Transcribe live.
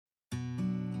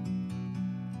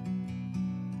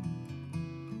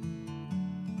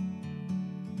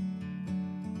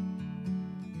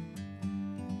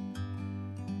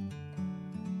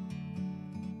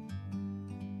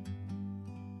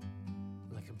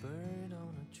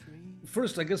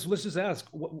first, I guess let's just ask,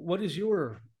 what is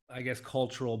your, I guess,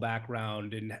 cultural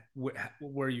background, and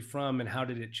where are you from, and how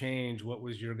did it change? What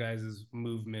was your guys'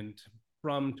 movement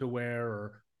from to where,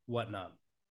 or whatnot?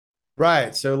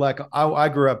 Right. So like I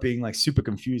grew up being like super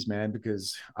confused, man,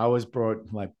 because I was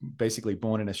brought like basically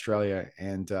born in Australia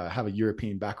and have a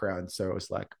European background. So it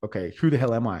was like, okay, who the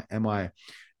hell am I? And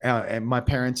my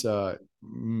parents are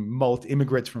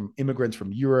immigrants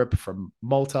from Europe, from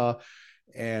Malta.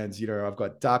 And I've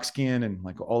got dark skin and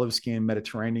like olive skin,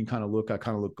 Mediterranean kind of look. I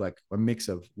kind of look like a mix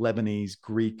of Lebanese,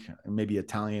 Greek, and maybe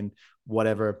Italian,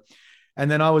 whatever. And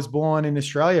then I was born in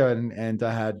Australia, and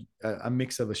I had a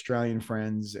mix of Australian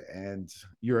friends and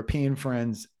European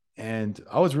friends. And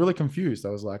I was really confused. I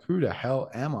was like, who the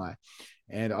hell am I?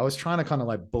 And I was trying to kind of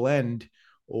like blend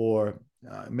or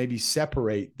maybe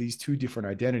separate these two different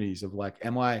identities of like,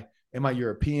 am I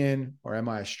European or am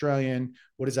I Australian?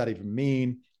 What does that even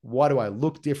mean? Why do I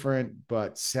look different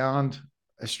but sound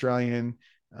Australian?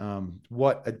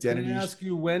 What Can I identities? ask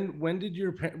you, when did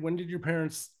your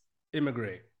parents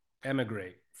immigrate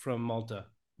emigrate from Malta?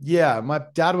 Yeah, my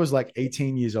dad was like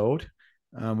 18 years old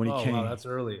when he Oh wow, came. that's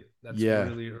early. That's Yeah,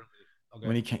 really early.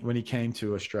 Okay. when he came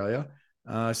to Australia.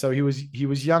 So he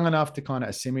was young enough to kind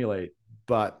of assimilate,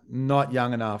 but not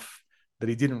young enough that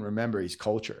he didn't remember his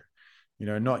culture.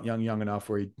 Not young enough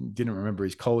where he didn't remember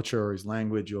his culture or his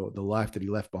language or the life that he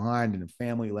left behind and the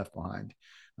family he left behind.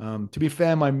 To be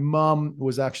fair, my mom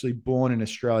was actually born in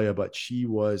Australia, but she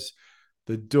was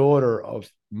the daughter of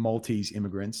Maltese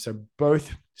immigrants. So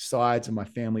both sides of my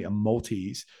family are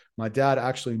Maltese. My dad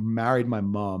actually married my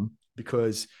mom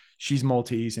because she's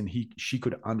Maltese and she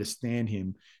could understand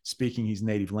him speaking his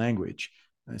native language.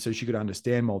 And so she could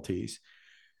understand Maltese.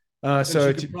 And So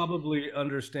she to, could probably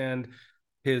understand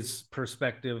his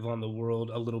perspective on the world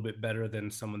a little bit better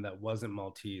than someone that wasn't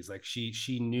Maltese. Like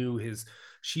she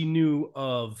knew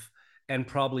of, and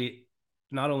probably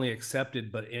not only accepted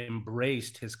but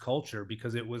embraced his culture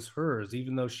because it was hers.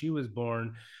 Even though she was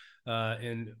born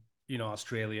in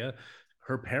Australia,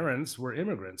 her parents were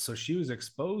immigrants, so she was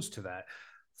exposed to that.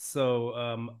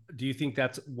 So, do you think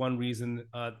that's one reason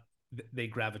they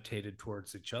gravitated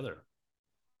towards each other?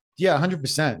 yeah,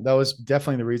 100%. That was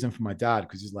definitely the reason for my dad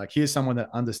because he's like, here's someone that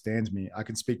understands me. I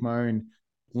can speak my own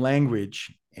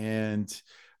language, and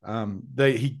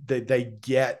they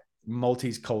get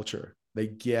Maltese culture. They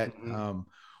get Mm-hmm.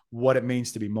 what it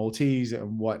means to be Maltese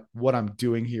and what I'm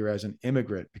doing here as an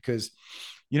immigrant. Because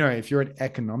if you're an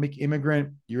economic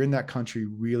immigrant, you're in that country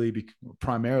really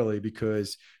primarily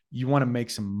because you want to make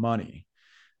some money.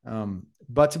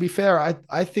 But to be fair,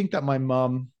 I think that my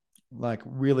mom like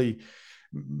really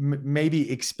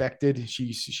maybe expected.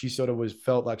 She sort of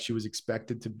felt like she was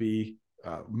expected to be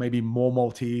maybe more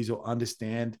Maltese or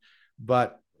understand,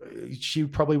 but she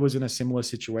probably was in a similar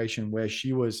situation where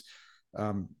she was,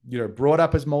 brought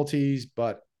up as Maltese,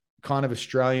 but kind of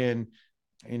Australian,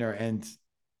 and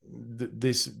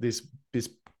this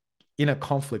inner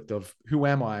conflict of who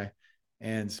am I,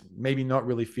 and maybe not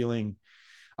really feeling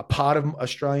a part of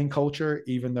Australian culture,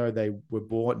 even though they were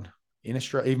born in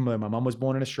Australia, even though my mum was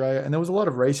born in Australia. And there was a lot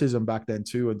of racism back then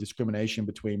too, and discrimination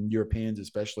between Europeans,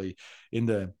 especially in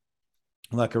the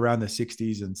like around the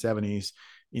 60s and 70s,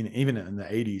 even in the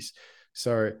 80s.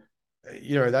 So,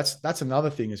 that's another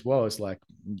thing as well. Is like,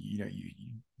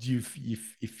 if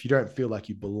you don't feel like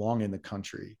you belong in the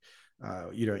country,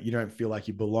 you don't feel like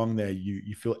you belong there.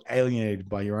 You feel alienated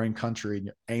by your own country and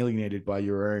you're alienated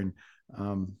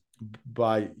um,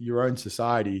 by your own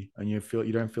society, and you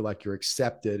don't feel like you're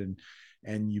accepted,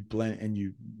 and you blend, and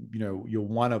you're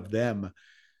one of them.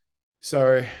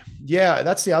 So yeah,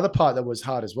 that's the other part that was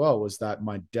hard as well, was that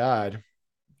my dad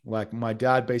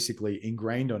basically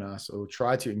ingrained on us, or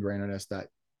tried to ingrain on us, that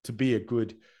to be a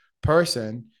good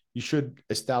person, you should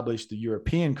establish the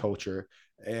European culture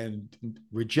and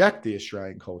reject the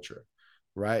Australian culture.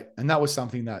 Right. And that was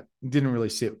something that didn't really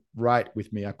sit right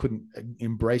with me. I couldn't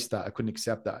embrace that. I couldn't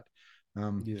accept that.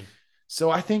 Um, Yeah. so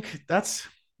I think that's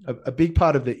a big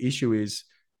part of the issue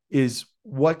is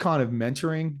what kind of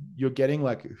mentoring you're getting,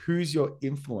 like who's your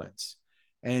influence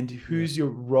and Yeah. who's your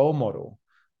role model,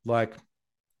 like,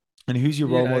 and who's your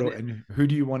role Yeah. model and who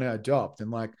do you want to adopt? And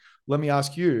like, let me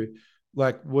ask you,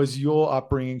 like, was your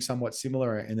upbringing somewhat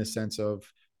similar in the sense of,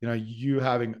 you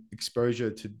having exposure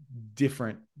to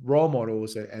different role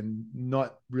models and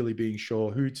not really being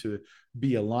sure who to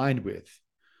be aligned with?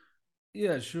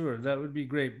 Yeah, sure. That would be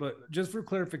great. But just for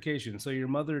clarification, so your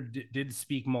mother did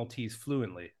speak Maltese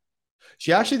fluently.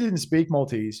 She actually didn't speak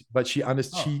Maltese, but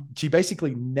Oh, she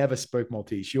basically never spoke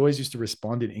Maltese. She always used to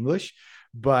respond in English,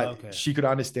 but okay. she could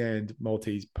understand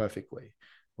Maltese perfectly,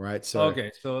 right? So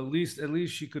Okay. So at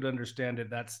least she could understand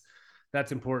it.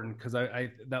 that's important because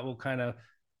I that will kind of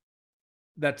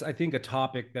that's I think a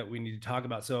topic that we need to talk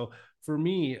about. So for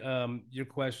me, your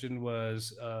question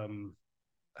was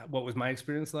what was my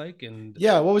experience like, and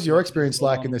Yeah, what was your what was experience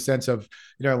like in the sense of,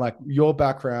 like your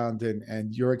background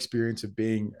and your experience of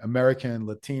being American,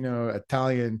 Latino,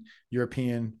 Italian,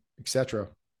 European, etc.?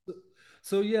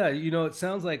 so yeah, it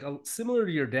sounds like similar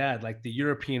to your dad, like the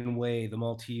European way, the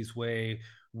Maltese way.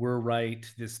 We're right.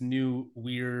 This new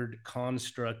weird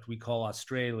construct we call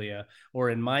Australia, or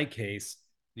in my case,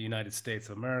 the United States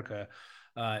of America,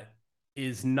 uh,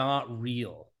 is not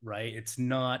real, right? It's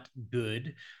not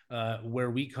good. Where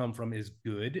we come from is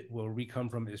good. Where we come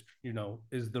from is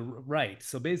the right.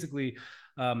 So basically,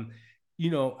 um,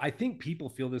 I think people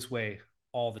feel this way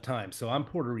all the time. So I'm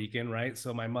Puerto Rican, right?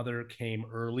 So my mother came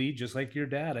early, just like your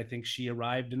dad. I think she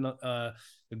arrived in the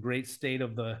great state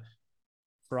of the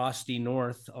frosty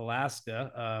North,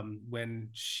 Alaska, when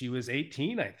she was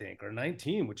 18, I think, or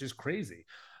 19, which is crazy.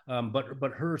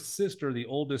 But her sister, the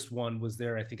oldest one, was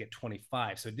there, I think, at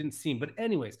 25. So it didn't seem. But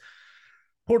anyways,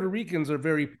 Puerto Ricans are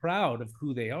very proud of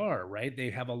who they are, right? They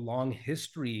have a long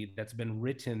history that's been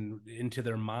written into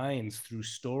their minds through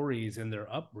stories and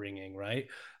their upbringing, right?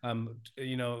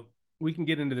 We can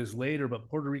get into this later, but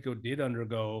Puerto Rico did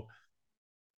undergo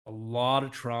a lot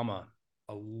of trauma,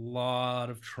 a lot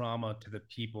of trauma to the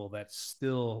people that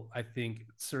still, I think,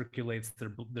 circulates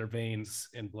their veins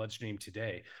and bloodstream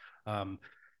today. Um,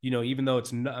 Even though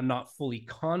it's not fully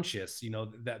conscious,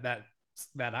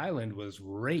 that island was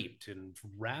raped and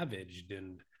ravaged,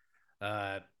 and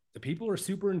the people are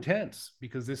super intense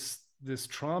because this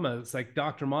trauma, it's like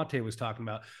Dr. Mate was talking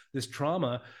about, this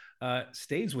trauma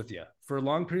stays with you for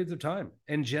long periods of time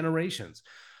and generations.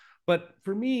 But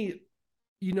for me,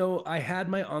 I had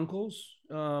my uncles.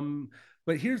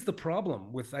 But here's the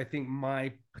problem with, I think,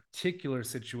 my particular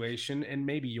situation, and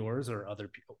maybe yours or other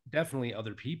people, definitely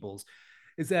other people's,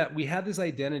 is that we have this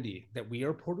identity that we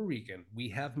are Puerto Rican. We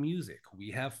have music,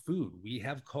 we have food, we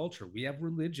have culture, we have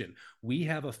religion, we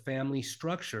have a family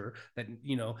structure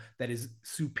that is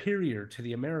superior to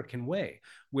the American way,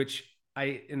 which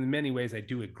in many ways, I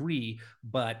do agree.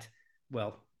 But,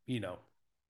 well,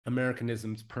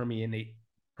 Americanisms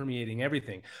permeating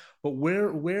everything. But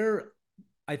where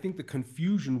I think the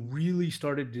confusion really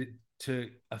started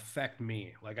to affect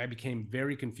me, like I became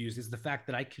very confused, is the fact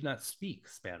that I could not speak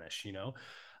Spanish.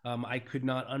 I could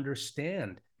not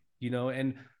understand.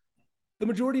 And the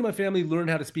majority of my family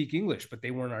learned how to speak English, but they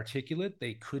weren't articulate.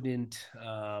 They couldn't.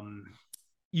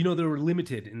 They were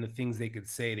limited in the things they could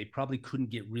say. They probably couldn't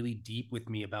get really deep with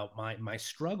me about my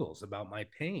struggles, about my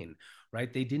pain,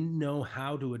 right? They didn't know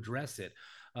how to address it,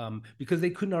 because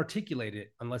they couldn't articulate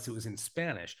it unless it was in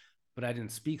Spanish. But I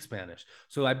didn't speak Spanish,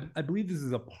 so I believe this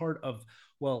is a part of,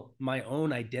 well, my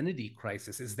own identity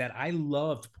crisis, is that I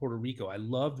loved Puerto Rico. I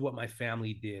loved what my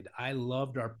family did. I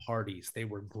loved our parties. They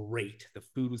were great. The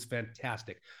food was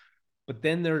fantastic. But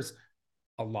then there's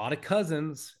a lot of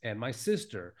cousins and my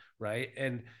sister, right?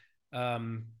 And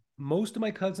most of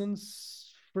my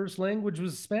cousins' first language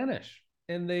was Spanish,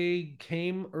 and they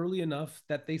came early enough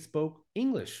that they spoke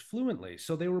English fluently.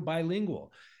 So they were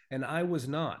bilingual, and I was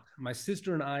not. My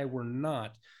sister and I were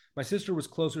not. My sister was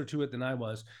closer to it than I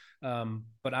was,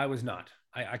 but I was not.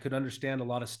 I could understand a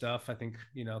lot of stuff, I think,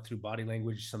 through body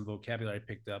language, some vocabulary I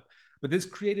picked up. But this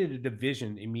created a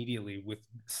division immediately, with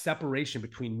separation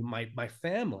between my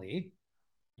family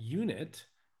unit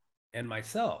and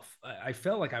myself. I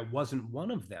felt like I wasn't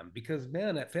one of them because,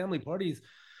 man, at family parties,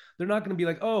 they're not going to be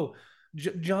like, oh,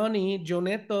 Johnny,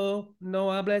 Jonetto, no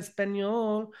habla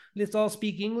español. Let's all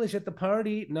speak English at the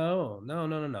party. No, no,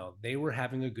 no, no, no. They were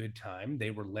having a good time. They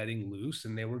were letting loose,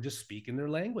 and they were just speaking their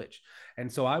language.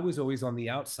 And so I was always on the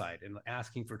outside and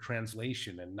asking for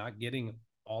translation and not getting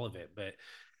all of it. But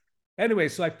anyway,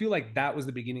 so I feel like that was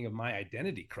the beginning of my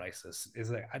identity crisis. Is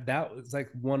like that was like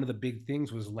one of the big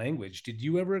things was language. Did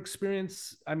you ever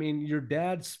experience, I mean, your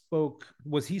dad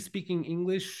was he speaking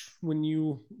English when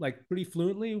you, like, pretty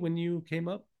fluently when you came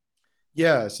up?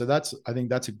 Yeah, so I think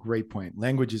that's a great point.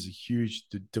 Language is a huge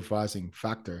devising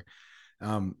factor.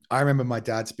 I remember my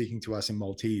dad speaking to us in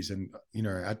Maltese, and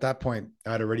at that point,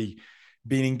 I'd already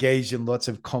been engaged in lots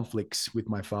of conflicts with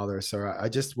my father. So I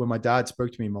just, when my dad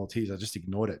spoke to me in Maltese, I just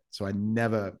ignored it. So I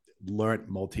never learnt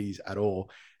Maltese at all,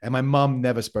 and my mum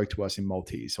never spoke to us in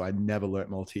Maltese, so I never learnt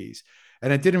Maltese,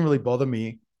 and it didn't really bother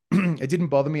me. It didn't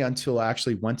bother me until I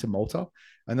actually went to Malta,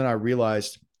 and then I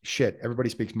realized, shit, everybody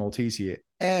speaks Maltese here,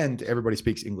 and everybody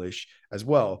speaks English as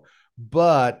well.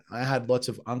 But I had lots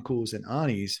of uncles and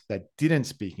aunties that didn't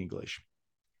speak English.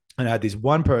 And I had this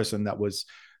one person that was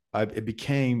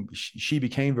she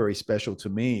became very special to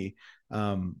me.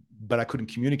 But I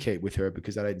couldn't communicate with her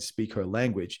because I didn't speak her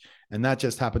language. And that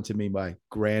just happened to me, my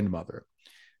grandmother.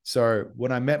 So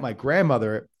when I met my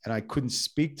grandmother and I couldn't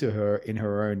speak to her in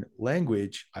her own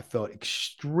language, I felt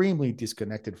extremely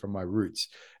disconnected from my roots.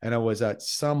 And I was at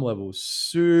some level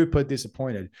super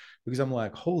disappointed because I'm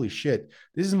like, holy shit,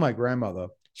 this is my grandmother.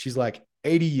 She's like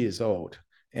 80 years old.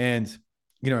 And,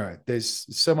 there's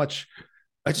so much.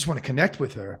 I just want to connect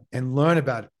with her and learn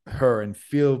about her and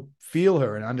feel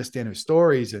her and understand her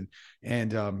stories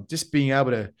and just being able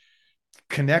to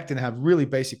connect and have really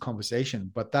basic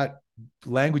conversation. But that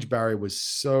language barrier was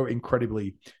so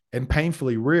incredibly and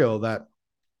painfully real that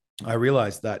I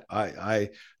realized that I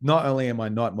not only am I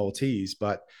not Maltese,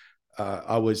 but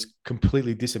I was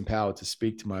completely disempowered to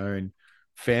speak to my own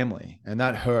family, and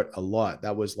that hurt a lot.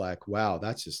 That was like, wow,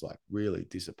 that's just like really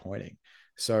disappointing.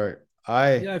 So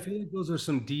I, Yeah, I feel like those are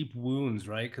some deep wounds,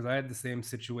 right? Because I had the same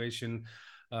situation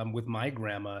with my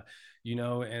grandma,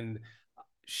 and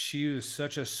she was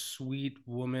such a sweet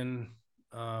woman,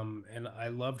 and I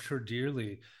loved her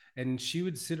dearly. And she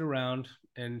would sit around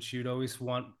and she would always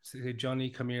want to say, Johnny,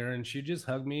 come here. And she'd just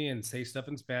hug me and say stuff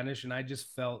in Spanish. And I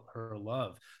just felt her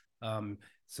love.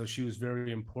 So she was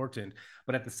very important.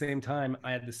 But at the same time,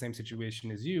 I had the same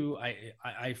situation as you.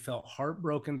 I felt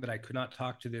heartbroken that I could not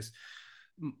talk to this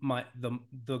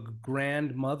the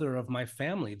grandmother of my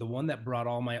family, the one that brought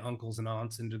all my uncles and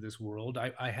aunts into this world.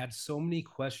 I had so many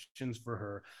questions for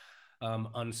her,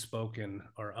 unspoken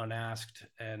or unasked.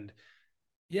 And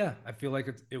yeah, I feel like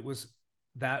it was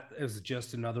that is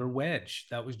just another wedge.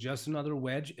 That was just another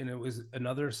wedge. And it was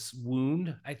another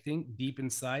wound, I think, deep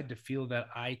inside to feel that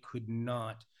I could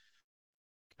not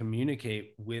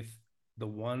communicate with the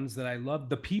ones that I loved,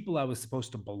 the people I was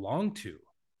supposed to belong to.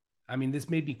 I mean, this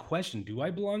made me question, do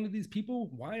I belong to these people?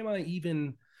 Why am I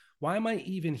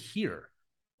even here?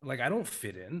 Like I don't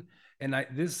fit in. And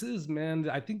this is, man,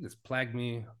 I think this plagued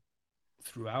me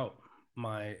throughout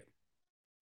my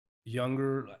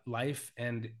younger life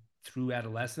and through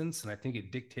adolescence. And I think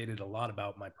it dictated a lot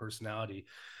about my personality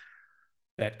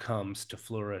that comes to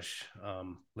flourish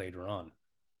later on.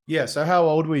 yeah. So how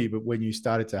old were you but when you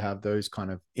started to have those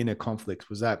kind of inner conflicts?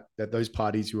 Was that at those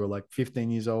parties you were like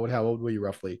 15 years old? How old were you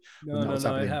roughly when No, that no, was no.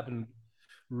 It happening? happened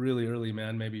really early,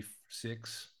 man. Maybe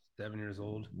 6, 7 years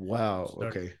old. Wow.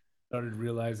 Start Okay. started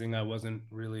realizing I wasn't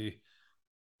really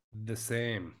the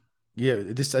same. Yeah,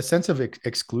 this a sense of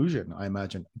exclusion, I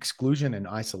imagine, exclusion and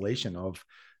isolation of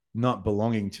not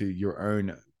belonging to your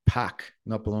own pack,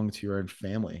 not belonging to your own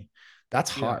family.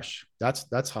 That's Yeah, harsh. That's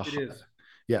it is.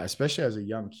 yeah, especially as a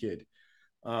young kid.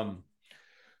 Um,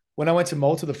 when I went to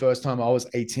Malta the first time, I was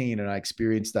 18 and I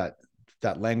experienced that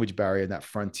language barrier and that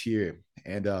frontier.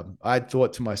 And I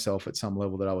thought to myself at some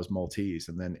level that I was Maltese,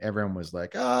 and then everyone was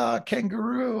like,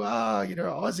 kangaroo,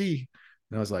 Aussie.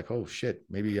 And I was like, oh shit,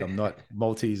 maybe I'm not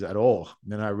Maltese at all.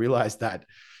 And then I realized that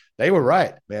they were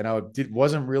right, man.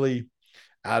 Wasn't really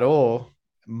at all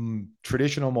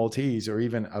traditional Maltese or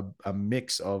even a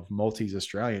mix of Maltese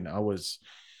Australian. I was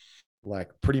like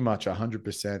pretty much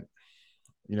 100%,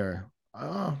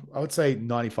 I would say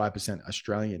 95%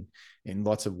 Australian in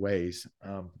lots of ways.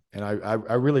 And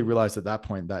I really realized at that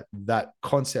point that that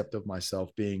concept of myself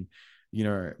you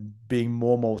know, being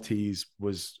more Maltese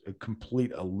was a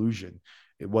complete illusion.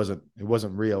 It wasn't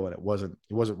real and it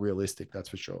wasn't realistic. That's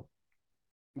for sure.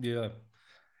 Yeah.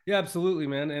 Yeah, absolutely,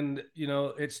 man. And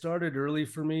it started early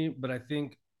for me, but I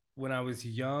think when I was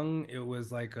young, it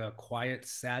was like a quiet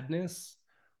sadness.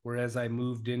 Whereas I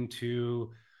moved into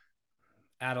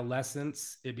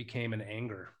adolescence, it became an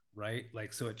anger, right?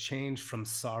 Like, so it changed from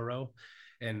sorrow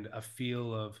and a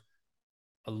feel of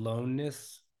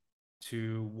aloneness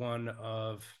to one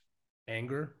of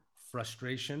anger,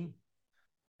 frustration,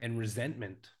 and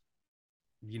resentment.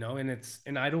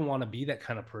 And I don't want to be that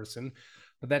kind of person,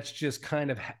 but that's just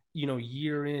kind of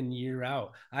year in, year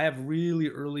out. I have really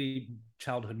early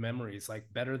childhood memories,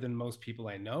 like better than most people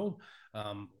I know,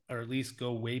 or at least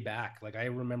go way back. Like I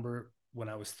remember when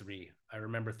I was 3, I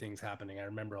remember things happening, I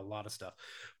remember a lot of stuff.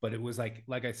 But it was like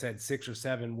I said, 6 or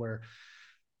 7, where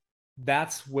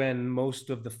that's when most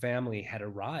of the family had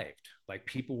arrived. Like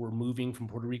people were moving from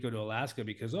Puerto Rico to Alaska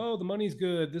because, oh, the money's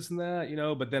good, this and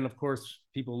that. But then, of course,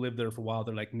 people live there for a while.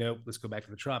 They're like, nope, let's go back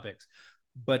to the tropics.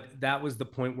 But that was the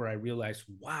point where I realized,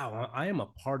 wow, I am a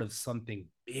part of something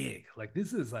big. Like,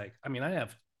 this is like, I mean, I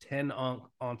have 10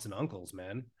 aunts and uncles,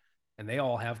 man, and they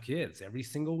all have kids, every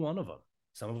single one of them.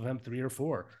 Some of them have 3 or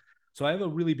 4. So I have a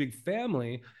really big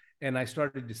family, and I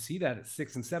started to see that at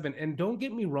 6 and 7. And don't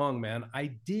get me wrong, man,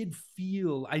 I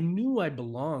knew I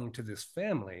belonged to this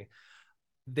family,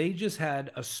 they just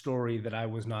had a story that I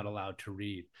was not allowed to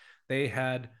read. They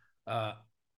had uh,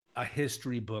 a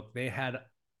history book. They had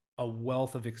a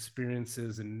wealth of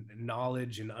experiences and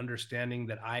knowledge and understanding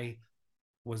that I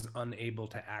was unable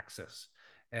to access.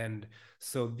 And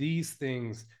so these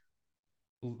things,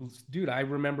 dude, I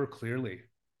remember clearly,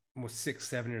 I was 6,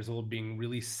 7 years old, being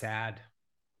really sad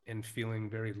and feeling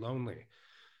very lonely.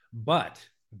 But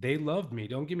they loved me.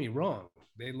 Don't get me wrong.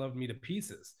 They loved me to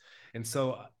pieces. And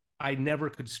so I never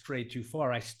could stray too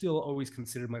far. I still always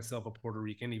considered myself a Puerto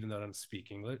Rican, even though I don't speak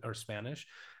English or Spanish.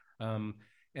 Um,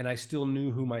 and I still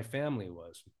knew who my family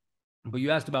was. But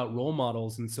you asked about role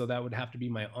models. And so that would have to be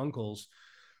my uncles.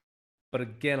 But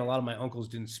again, a lot of my uncles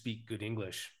didn't speak good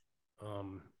English.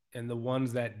 And the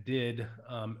ones that did,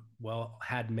 well,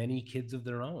 had many kids of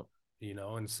their own,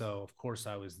 and so of course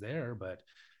I was there, but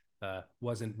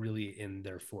wasn't really in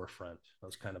their forefront. I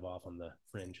was kind of off on the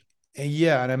fringe. And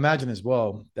yeah, and I imagine as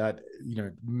well that,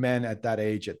 men at that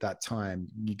age, at that time,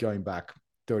 you're going back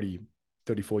 30,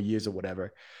 34 years or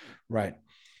whatever, right?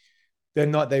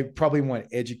 They probably weren't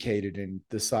educated in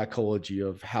the psychology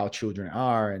of how children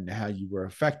are and how you were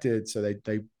affected. So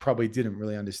they probably didn't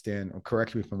really understand, or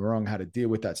correct me if I'm wrong, how to deal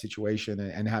with that situation,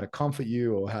 and how to comfort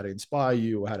you, or how to inspire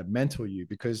you, or how to mentor you,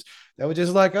 because they were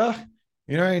just like, oh,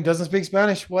 he doesn't speak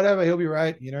Spanish, whatever, he'll be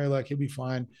right, like he'll be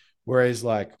fine. Whereas,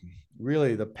 like,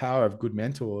 really the power of good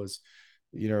mentors,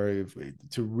 to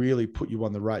really put you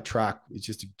on the right track, is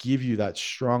just to give you that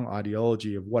strong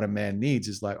ideology of what a man needs.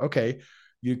 Is like, okay,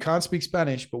 you can't speak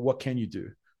Spanish, but what can you do?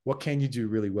 What can you do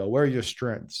really well? Where are your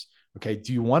strengths? Okay,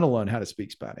 do you want to learn how to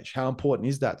speak Spanish? How important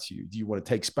is that to you? Do you want to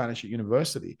take Spanish at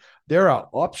university? There are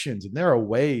options and there are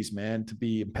ways, man, to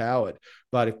be empowered.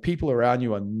 But if people around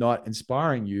you are not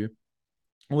inspiring you,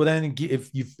 well, then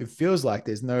it feels like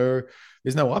there's no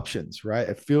options, right?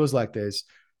 It feels like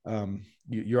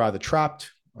you're either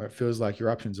trapped, or it feels like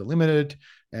your options are limited,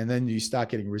 and then you start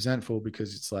getting resentful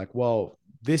because it's like, well,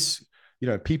 this,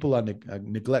 people are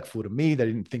neglectful to me. They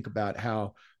didn't think about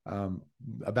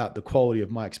about the quality of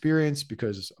my experience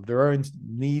because of their own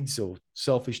needs or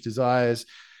selfish desires.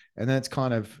 And then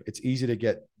it's easy to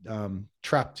get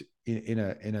trapped in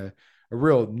a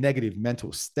real negative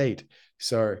mental state.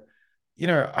 So,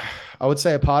 I would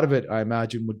say a part of it, I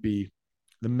imagine, would be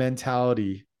the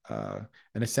mentality, and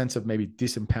a sense of maybe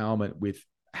disempowerment with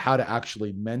how to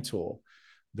actually mentor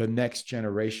the next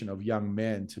generation of young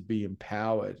men to be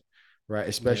empowered, right? Yeah.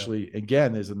 Especially,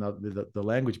 again, there's the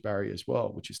language barrier as well,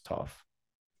 which is tough.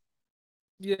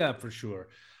 Yeah, for sure.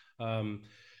 Um,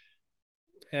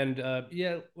 and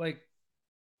yeah, like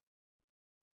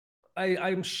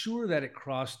I'm sure that it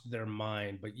crossed their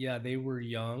mind, but yeah, they were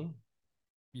young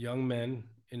men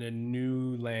in a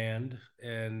new land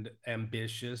and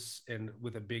ambitious and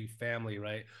with a big family,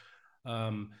 right?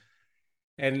 Um,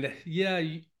 and yeah,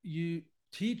 you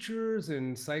teachers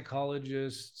and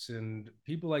psychologists and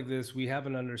people like this, we have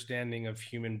an understanding of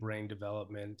human brain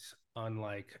development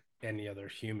unlike any other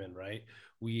human, right?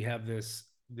 We have this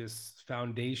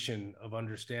foundation of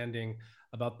understanding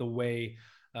about the way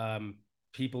um,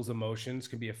 people's emotions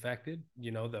can be affected.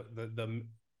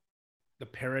 The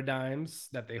paradigms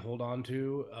that they hold on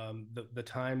to, the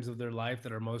times of their life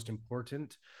that are most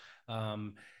important.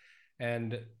 Um,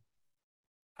 and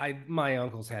my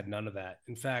uncles had none of that.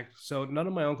 In fact, so none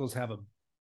of my uncles have a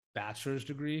bachelor's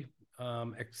degree.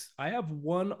 I have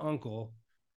one uncle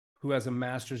who has a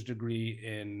master's degree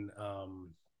in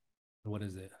what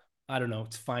is it? I don't know.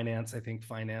 It's finance. I think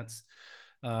finance.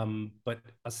 But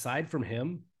aside from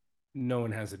him, no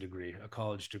one has a degree, a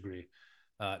college degree.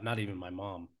 Not even my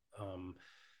mom.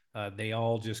 They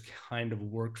all just kind of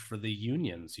worked for the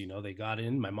unions. They got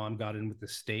in. My mom got in with the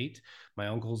state. My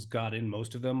uncles got in,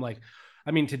 most of them. Like, I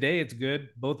mean, today it's good.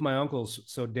 Both my uncles.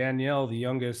 So Danielle, the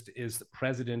youngest, is the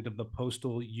president of the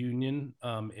postal union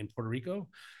in Puerto Rico,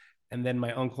 and then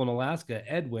my uncle in Alaska,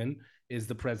 Edwin, is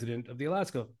the president of the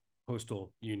Alaska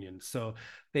Postal Union. So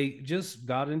they just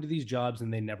got into these jobs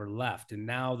and they never left, and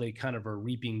now they kind of are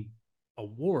reaping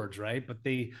awards, right? But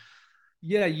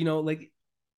yeah, like,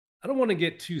 I don't want to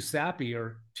get too sappy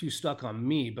or too stuck on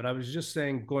me, but I was just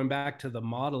saying, going back to the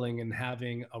modeling and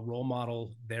having a role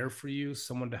model there for you,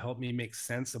 someone to help me make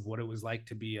sense of what it was like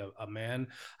to be a man.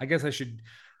 I guess I should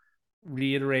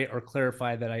reiterate or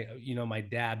clarify that my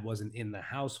dad wasn't in the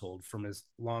household from as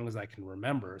long as I can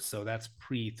remember. So that's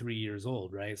pre 3 years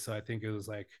old, right? So I think it was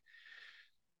like,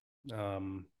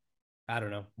 um, I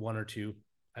don't know, one or two.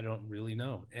 I don't really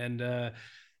know. And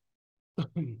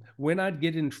when I'd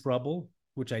get in trouble,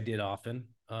 which I did often,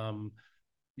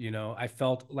 I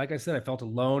felt, like I said, I felt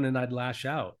alone and I'd lash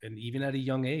out. And even at a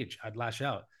young age, I'd lash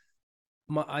out.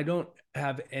 I don't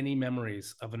have any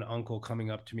memories of an uncle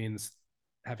coming up to me and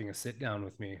having a sit down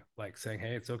with me, like saying,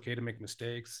 "Hey, it's okay to make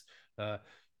mistakes." Uh,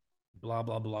 blah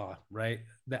blah blah, right?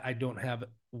 That I don't have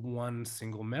one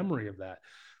single memory of that.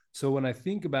 So when I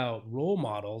think about role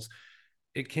models,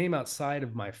 it came outside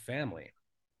of my family.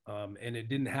 And it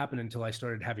didn't happen until I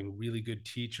started having really good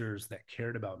teachers that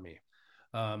cared about me.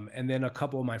 And then a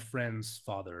couple of my friends'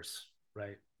 fathers,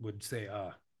 right, would say,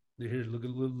 here's look at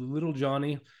little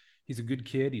Johnny. He's a good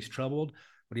kid. He's troubled,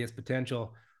 but he has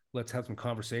potential. Let's have some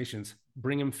conversations.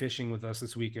 Bring him fishing with us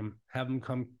this weekend. Have him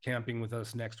come camping with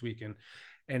us next weekend.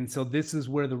 And so this is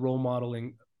where the role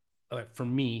modeling for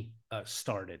me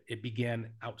started. It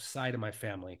began outside of my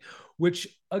family, which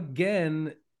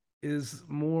again is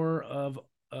more of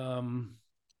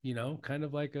kind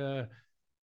of like a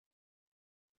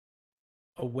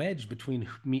wedge between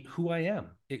me, who I am.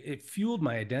 It fueled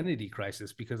my identity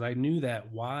crisis because I knew that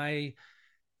why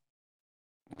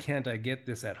can't I get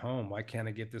this at home? Why can't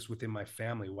I get this within my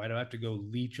family? Why do I have to go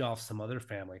leech off some other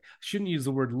family? I shouldn't use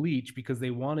the word leech because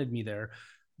they wanted me there,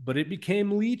 but it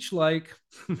became leech like.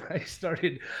 I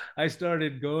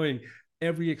started going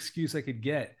every excuse I could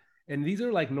get. And these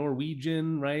are like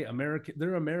Norwegian, right? American,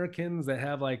 they're Americans that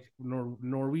have like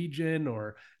Norwegian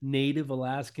or native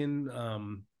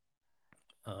Alaskan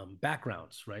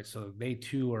backgrounds, right? So they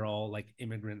too are all like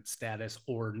immigrant status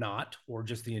or not, or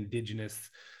just the indigenous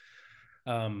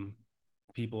um,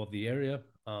 people of the area.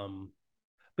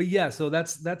 But yeah, so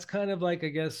that's kind of like I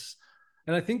guess,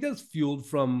 and I think that's fueled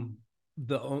from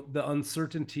the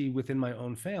uncertainty within my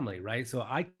own family, right? So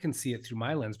I can see it through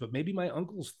my lens, but maybe my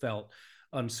uncles felt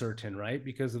uncertain, right,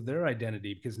 because of their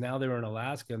identity, because now they're in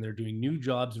Alaska and they're doing new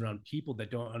jobs around people that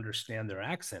don't understand their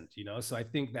accent, you know. So I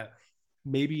think that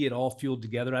maybe it all fueled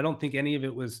together. I don't think any of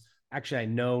it was actually, I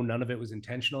know none of it was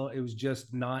intentional. It was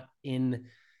just not in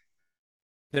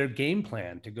their game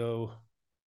plan to go,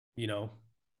 you know,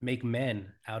 make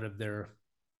men out of their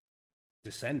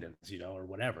descendants, you know, or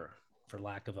whatever, for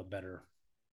lack of a better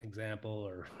example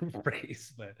or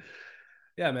phrase. But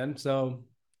yeah, man. So,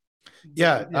 but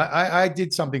Yeah, yeah, I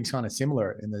did something kind of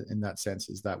similar in that sense.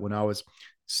 Is that when I was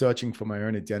searching for my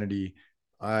own identity,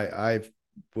 I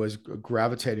was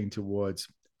gravitating towards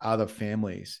other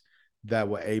families that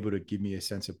were able to give me a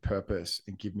sense of purpose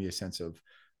and give me a sense of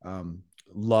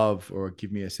love, or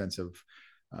give me a sense of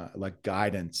like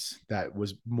guidance that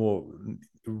was more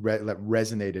that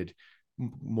resonated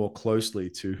more closely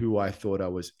to who I thought I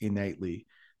was innately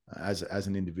as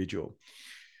an individual.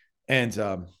 And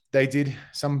they did.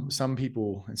 Some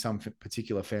people and some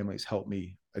particular families helped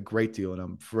me a great deal, and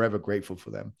I'm forever grateful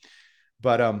for them.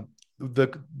 But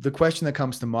the question that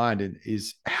comes to mind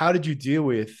is, how did you deal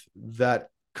with that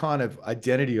kind of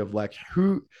identity of like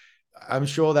who? I'm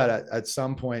sure that at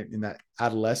some point in that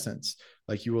adolescence,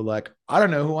 like you were like, I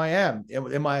don't know who I am.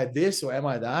 Am I this or am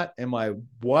I that? Am I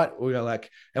what? Or you're like,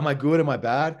 am I good? Am I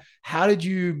bad? How did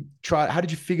you try? How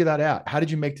did you figure that out? How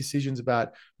did you make decisions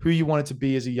about who you wanted to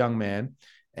be as a young man?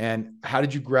 And how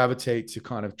did you gravitate to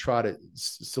kind of try to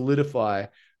solidify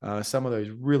some of those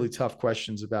really tough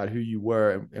questions about who you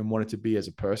were and wanted to be as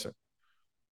a person?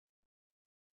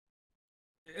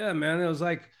 yeah, man. It was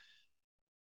like,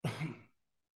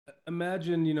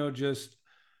 imagine, just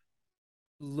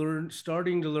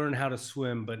starting to learn how to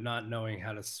swim but not knowing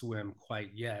how to swim quite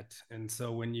yet. And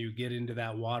so when you get into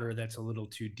that water that's a little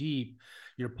too deep,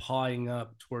 you're pawing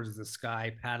up towards the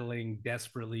sky, paddling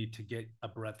desperately to get a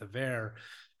breath of air,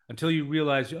 until you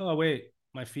realize, oh wait,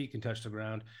 my feet can touch the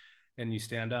ground, and you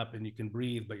stand up and you can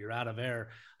breathe, but you're out of air.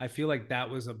 I feel like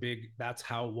that's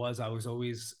how it was. I was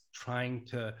always trying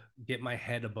to get my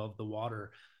head above the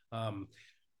water. um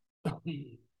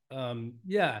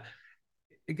yeah,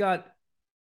 it got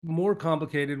more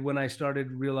complicated when I started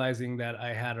realizing that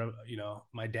I had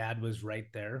my dad was right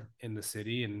there in the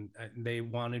city, and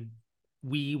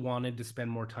we wanted to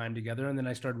spend more time together. And then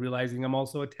I started realizing I'm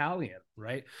also Italian,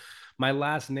 right? My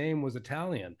last name was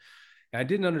Italian. I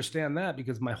didn't understand that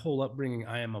because my whole upbringing,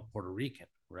 I am a Puerto Rican,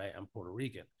 right? I'm Puerto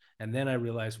Rican. And then I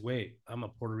realized, wait, I'm a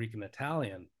Puerto Rican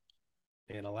Italian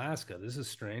in Alaska. This is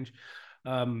strange.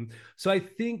 So I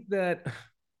think that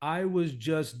I was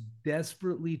just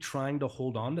desperately trying to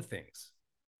hold on to things.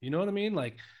 You know what I mean?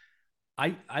 Like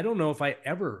I don't know if I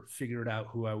ever figured out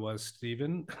who I was,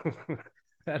 Stephen.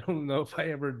 I don't know if I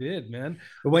ever did, man,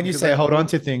 But when you because say I hold on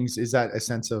always to things, is that a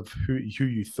sense of who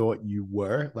you thought you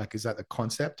were? Like, is that the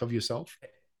concept of yourself?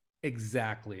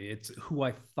 exactly. It's who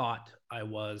I thought I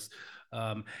was.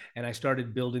 And I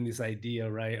started building this idea,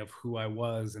 right, of who I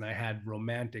was. And I had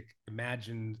romantic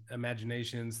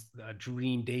imaginations,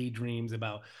 daydreams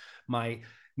about my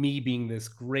me being this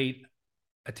great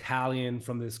Italian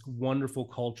from this wonderful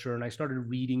culture, and I started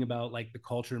reading about like the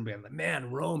culture and being like, man,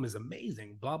 Rome is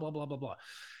amazing, blah blah blah blah blah,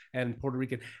 and Puerto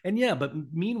Rican, and yeah, but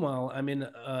meanwhile, I'm in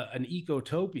an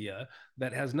ecotopia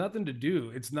that has nothing to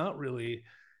do. It's not really,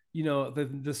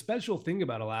 the special thing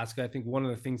about Alaska. I think one of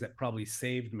the things that probably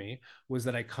saved me was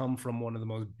that I come from one of the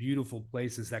most beautiful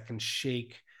places that can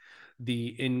shake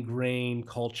the ingrained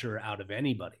culture out of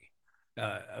anybody.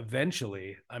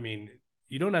 Eventually, I mean,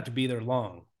 you don't have to be there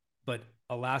long, but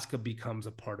Alaska becomes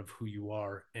a part of who you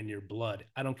are and your blood.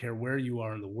 I don't care where you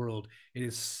are in the world. It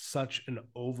is such an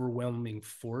overwhelming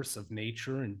force of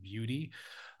nature and beauty.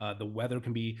 The weather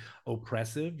can be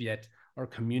oppressive, yet our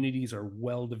communities are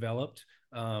well developed,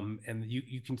 and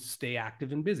you can stay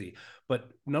active and busy.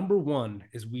 But number one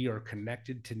is we are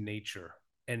connected to nature.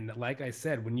 And like I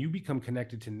said, when you become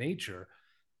connected to nature,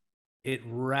 it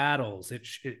rattles,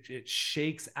 it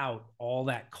shakes out all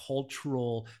that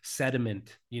cultural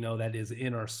sediment, that is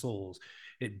in our souls.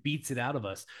 It beats it out of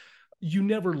us. You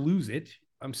never lose it.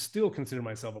 I'm still consider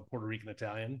myself a Puerto Rican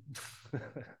Italian,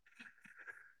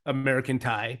 American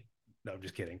Thai. No, I'm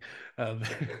just kidding. Um,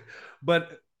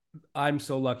 but I'm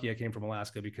so lucky I came from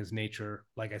Alaska because nature,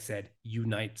 like I said,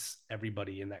 unites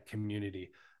everybody in that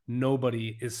community.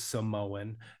 Nobody is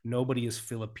Samoan. Nobody is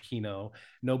Filipino.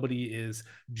 Nobody is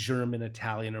German,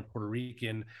 Italian, or Puerto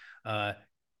Rican uh,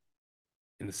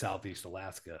 in the Southeast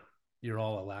Alaska. You're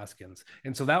all Alaskans.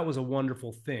 And so that was a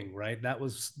wonderful thing, right? That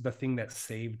was the thing that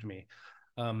saved me.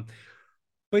 Um,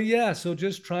 but yeah, so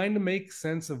just trying to make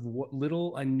sense of what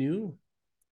little I knew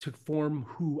to form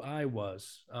who I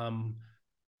was.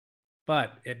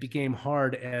 But it became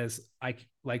hard as I,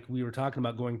 like we were talking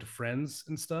about going to friends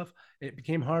and stuff. It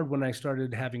became hard when I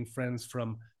started having friends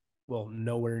from, well,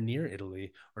 nowhere near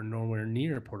Italy or nowhere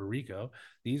near Puerto Rico.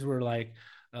 These were like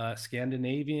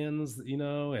Scandinavians,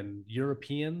 and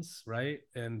Europeans, right?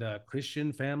 And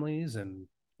Christian families and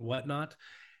whatnot.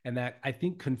 And that, I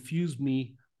think, confused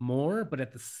me more. But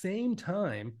at the same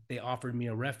time, they offered me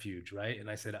a refuge, right? And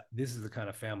I said, this is the kind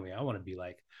of family I want to be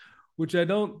like, which I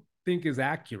don't think is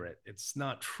accurate. It's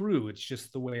not true. It's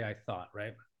just the way I thought,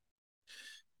 right?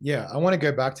 Yeah, I want to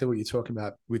go back to what you're talking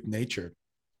about with nature.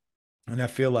 And I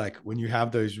feel like when you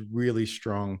have those really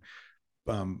strong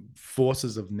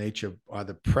forces of nature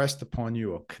either pressed upon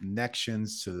you or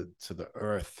connections to the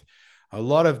earth, a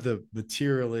lot of the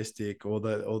materialistic or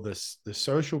the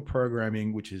social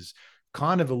programming, which is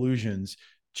kind of illusions,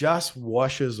 just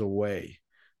washes away,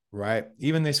 right?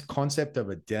 Even this concept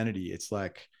of identity, it's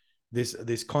like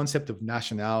this concept of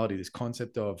nationality, this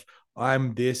concept of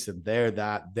I'm this and they're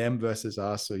that, them versus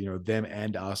us, or them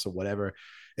and us, or whatever.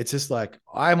 It's just like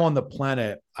I'm on the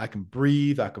planet, I can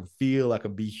breathe, I can feel, I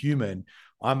can be human.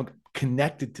 I'm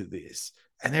connected to this,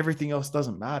 and everything else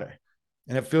doesn't matter.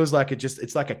 And it feels like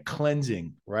it's like a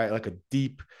cleansing, right? Like a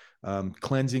deep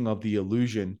cleansing of the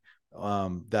illusion,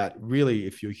 that really,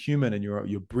 if you're human and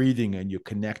you're breathing and you're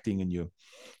connecting and you're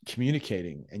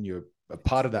communicating and you're a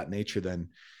part of that nature, then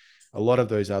a lot of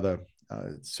those other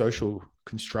social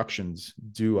constructions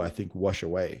do, I think, wash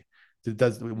away.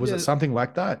 Was it Yeah. something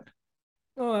like that?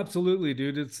 Oh, absolutely,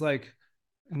 dude. It's like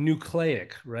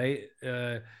nucleic, right?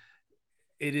 It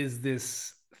is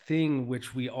this thing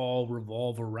which we all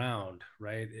revolve around,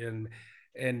 right?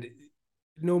 And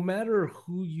no matter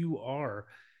who you are,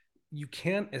 you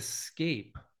can't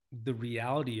escape the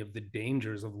reality of the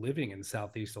dangers of living in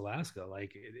Southeast Alaska.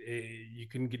 Like you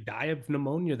can die of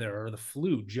pneumonia there or the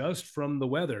flu just from the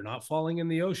weather, not falling in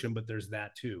the ocean, but there's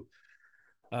that too.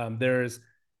 There's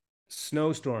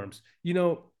snowstorms.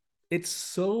 It's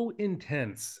so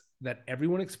intense that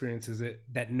everyone experiences it,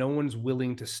 that no one's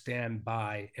willing to stand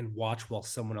by and watch while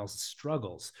someone else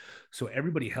struggles. So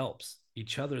everybody helps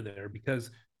each other there,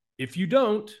 because if you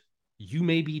don't, you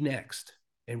may be next.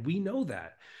 And we know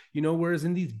that. Whereas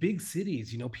in these big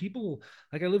cities, people,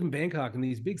 like I live in Bangkok, and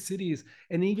these big cities,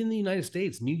 and even the United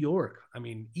States, New York, I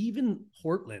mean, even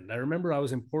Portland. I remember I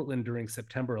was in Portland during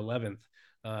September 11th,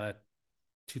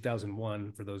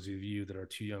 2001, for those of you that are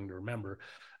too young to remember.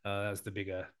 That was the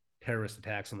big terrorist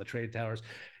attacks on the trade towers.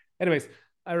 Anyways,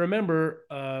 I remember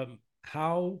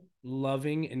how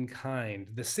loving and kind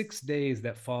the 6 days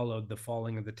that followed the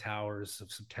falling of the towers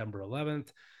of September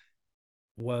 11th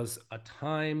was a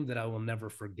time that I will never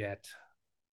forget.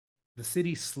 The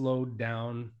city slowed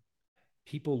down.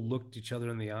 People looked each other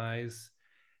in the eyes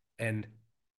and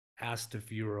asked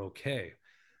if you were okay.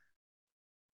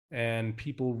 And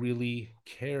people really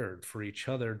cared for each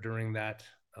other during that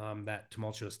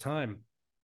tumultuous time.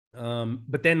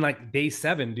 But then, like day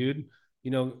 7, dude,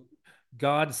 you know,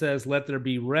 God says, "Let there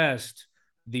be rest."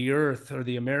 the Earth or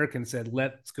the Americans said,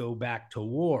 let's go back to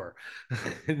war.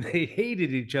 And they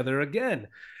hated each other again.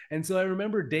 And so I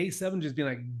remember day 7 just being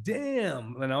like,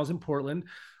 damn. And I was in Portland,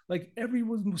 like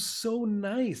everyone was so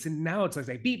nice. And now it's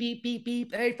like beep, beep, beep,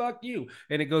 beep. Hey, fuck you.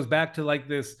 And it goes back to like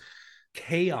this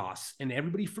chaos and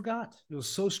everybody forgot. It was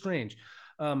so strange.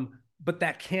 But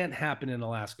that can't happen in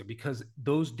Alaska because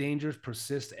those dangers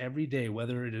persist every day,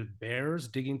 whether it is bears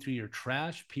digging through your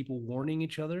trash, people warning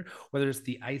each other, whether it's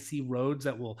the icy roads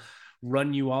that will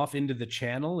run you off into the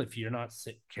channel if you're not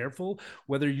careful,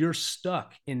 whether you're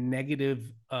stuck in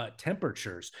negative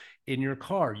temperatures in your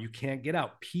car, you can't get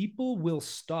out. People will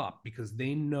stop because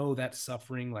they know that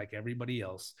suffering like everybody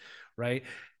else, right?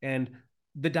 And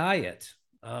the diet,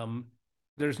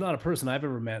 there's not a person I've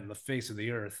ever met in the face of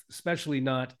the earth, especially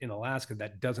not in Alaska,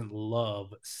 that doesn't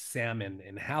love salmon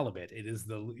and halibut. It is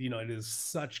it is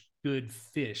such good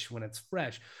fish when it's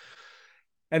fresh.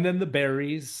 And then the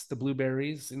berries, the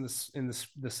blueberries in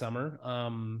the summer,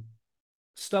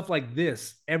 stuff like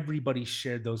this. Everybody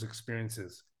shared those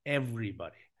experiences.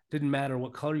 Everybody, didn't matter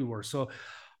what color you were. So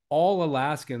all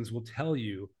Alaskans will tell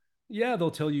you, yeah,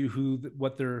 they'll tell you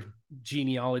what their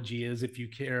genealogy is if you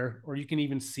care, or you can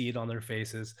even see it on their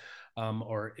faces,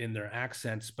 or in their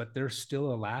accents, but they're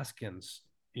still Alaskans.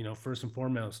 First and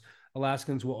foremost,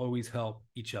 Alaskans will always help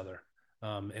each other.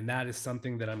 And that is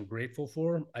something that I'm grateful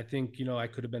for. I think, I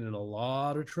could have been in a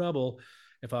lot of trouble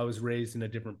if I was raised in a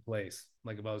different place.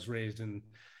 Like if I was raised in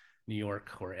New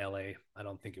York or LA, I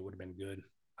don't think it would have been good.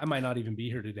 I might not even be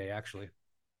here today, actually.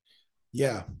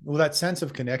 Yeah. Well, that sense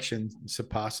of connection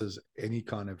surpasses any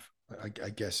kind of, I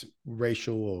guess,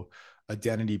 racial or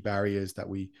identity barriers that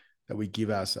we give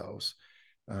ourselves.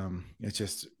 It's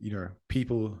just,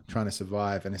 people trying to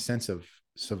survive, and a sense of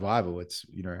survival. It's,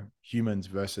 humans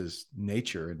versus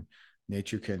nature, and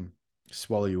nature can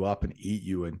swallow you up and eat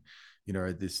you. And,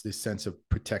 this sense of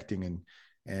protecting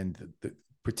and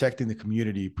protecting the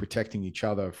community, protecting each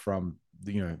other from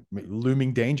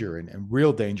looming danger and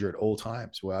real danger at all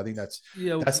times. Well, I think that's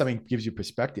Yeah, that's something that gives you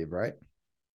perspective, right?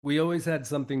 we always had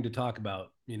something to talk about.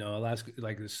 Alaska,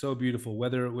 like, is so beautiful.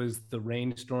 Whether it was the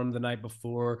rainstorm the night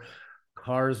before,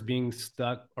 cars being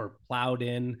stuck or plowed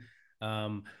in,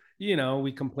 um,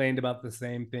 we complained about the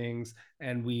same things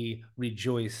and we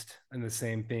rejoiced in the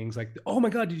same things. Like, oh my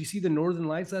God, did you see the Northern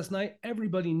Lights last night?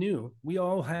 Everybody knew. We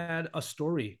all had a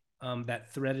story,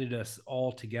 that threaded us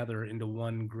all together into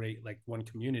one great, like one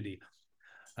community.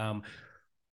 Um,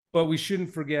 but we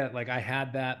shouldn't forget, like I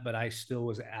had that, but I still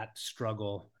was at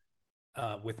struggle,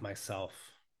 with myself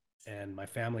and my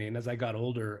family. And as I got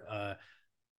older,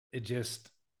 it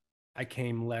just, I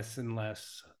came less and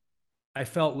less, I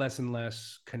felt less and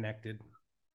less connected.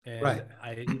 And Right.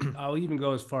 I'll even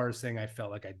go as far as saying I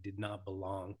felt like I did not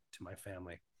belong to my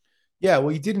family. Yeah.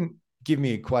 Well, you didn't give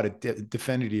me quite a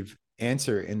definitive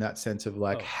answer in that sense of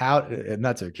like Oh, how, and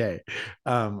that's okay.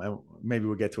 And maybe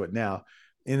we'll get to it now,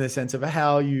 in the sense of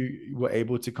how you were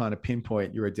able to kind of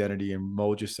pinpoint your identity and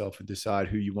mold yourself and decide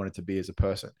who you wanted to be as a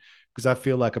person. Because I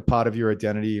feel like a part of your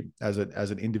identity as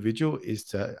an individual is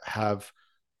to have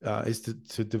is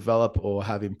to develop or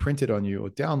have imprinted on you or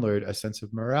download a sense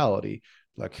of morality.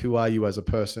 Like, who are you as a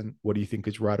person? What do you think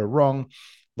is right or wrong?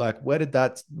 Like,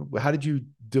 how did you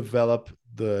develop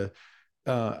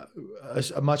uh,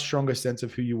 a much stronger sense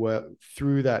of who you were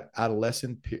through that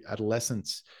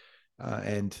adolescence,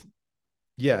 and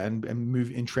yeah, and move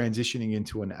in transitioning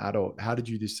into an adult? How did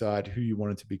you decide who you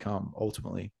wanted to become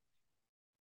ultimately?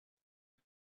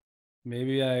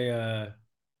 maybe I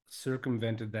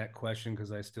circumvented that question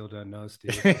because I still don't know,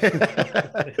 Steve.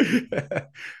 I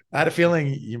had a feeling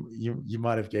you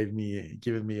might have given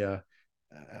me a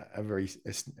very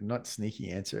not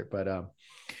sneaky answer, but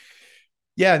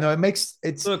yeah, no,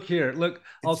 Look here, look,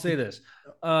 I'll it's say this.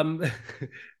 Um,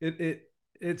 it, it,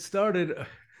 it started.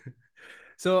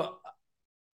 So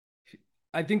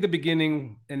I think the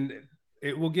beginning, and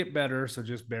it will get better, so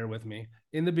just bear with me.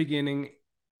 In the beginning,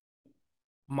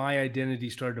 my identity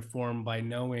started to form by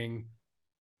knowing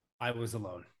I was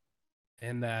alone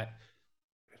and that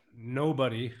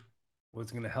nobody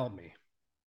was going to help me.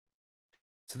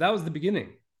 So that was the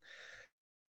beginning.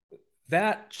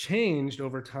 That changed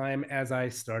over time as I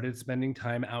started spending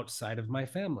time outside of my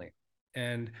family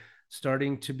and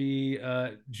starting to be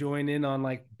join in on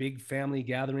like big family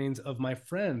gatherings of my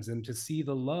friends and to see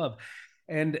the love.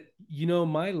 And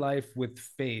my life with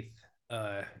faith,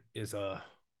 is a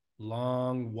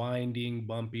long, winding,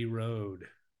 bumpy road.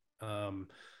 Um,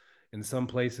 in some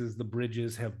places, the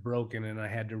bridges have broken and I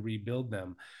had to rebuild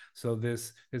them. So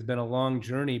this has been a long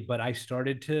journey, but I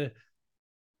started to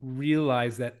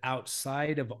realize that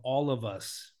outside of all of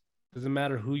us, Doesn't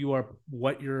matter who you are,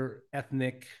 what your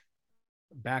ethnic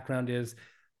background is.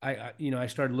 I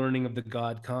started learning of the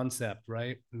God concept,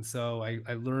 right? And so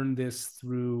I learned this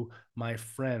through my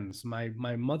friends. My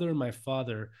mother and my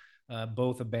father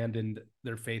both abandoned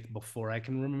their faith before I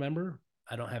can remember.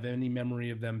 I don't have any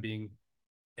memory of them being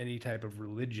any type of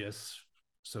religious,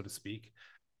 so to speak.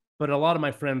 But a lot of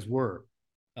my friends were.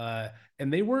 Uh,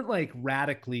 and they weren't like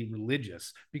radically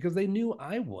religious because they knew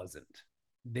I wasn't.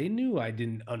 They knew I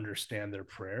didn't understand their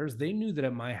prayers. They knew that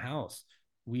at my house,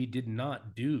 we did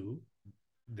not do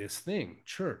this thing: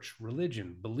 church,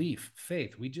 religion, belief,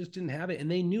 faith. We just didn't have it.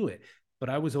 And they knew it. But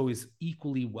I was always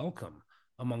equally welcome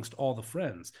amongst all the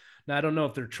friends. Now, I don't know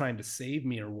if they're trying to save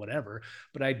me or whatever,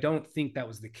 but I don't think that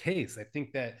was the case. I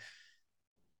think that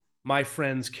my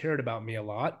friends cared about me a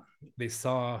lot. They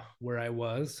saw where I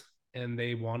was and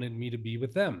they wanted me to be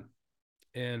with them.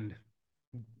 And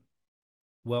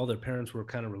well, their parents were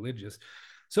kind of religious.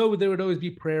 So there would always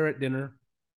be prayer at dinner.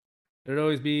 There'd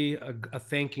always be a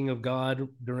thanking of God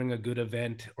during a good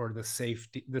event or the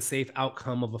safe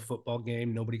outcome of a football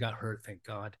game. Nobody got hurt, thank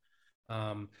God.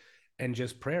 Um, and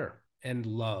just prayer and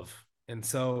love. And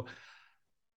so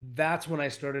that's when I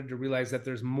started to realize that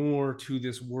there's more to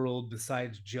this world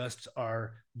besides just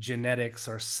our genetics,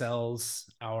 our cells,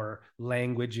 our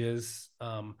languages,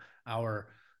 our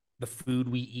the food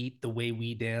we eat, the way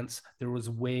we dance. There was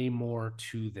way more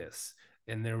to this,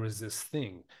 and there was this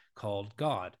thing called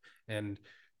God. And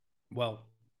well,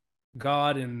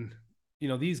 God and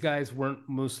these guys weren't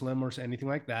Muslim or anything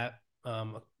like that.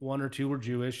 One or two were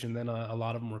Jewish, and then a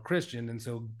lot of them were Christian. And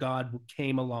so God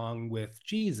came along with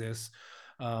Jesus,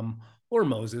 or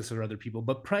Moses or other people,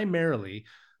 but primarily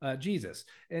Jesus.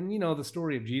 And the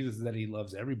story of Jesus is that he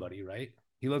loves everybody, right?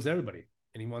 He loves everybody,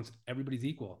 and he wants everybody's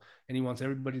equal, and he wants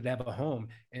everybody to have a home,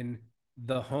 and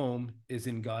the home is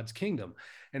in God's kingdom.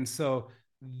 And so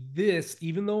this,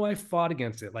 even though I fought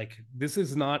against it, like this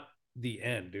is not the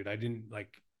end, dude. I didn't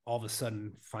like all of a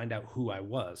sudden find out who I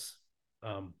was.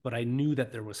 But I knew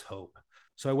that there was hope.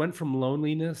 So I went from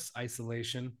loneliness,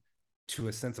 isolation, to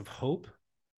a sense of hope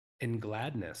and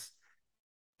gladness.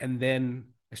 And then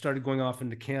I started going off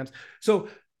into camps. So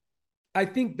I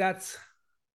think that's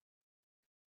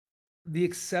the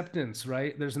acceptance,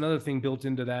 right? There's another thing built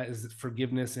into that is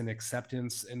forgiveness and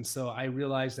acceptance. And so I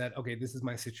realized that, okay, this is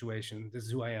my situation. This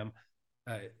is who I am.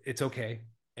 It's okay.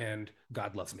 And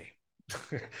God loves me.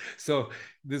 So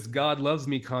this God loves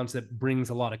me concept brings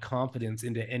a lot of confidence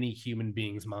into any human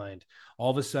being's mind.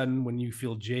 All of a sudden, when you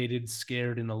feel jaded,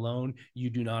 scared, and alone, you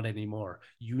do not anymore.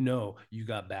 You know you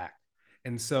got back.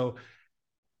 And so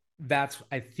that's,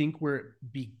 I think, where it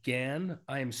began.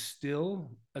 I am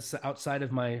still, outside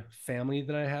of my family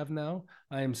that I have now,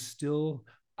 I am still,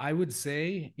 I would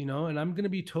say, and I'm going to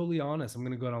be totally honest, I'm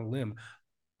going to go on a limb.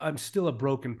 I'm still a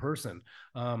broken person.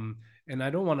 And I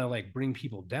don't want to like bring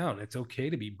people down. It's okay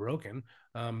to be broken.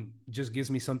 Just gives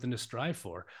me something to strive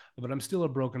for. But I'm still a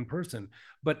broken person.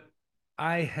 But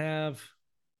I have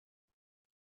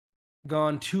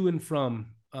gone to and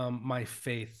from my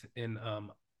faith in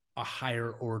a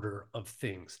higher order of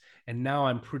things. And now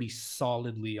I'm pretty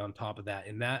solidly on top of that.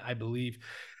 And that, I believe,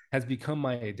 has become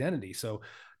my identity. So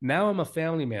now I'm a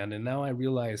family man. And now I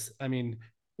realize, I mean,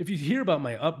 if you hear about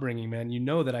my upbringing, man, you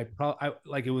know that I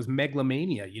like, it was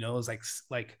megalomania. It was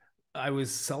like I was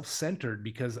self-centered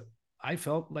because I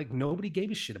felt like nobody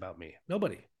gave a shit about me.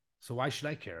 Nobody. So why should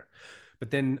I care? But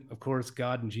then, of course,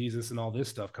 God and Jesus and all this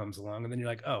stuff comes along, and then you're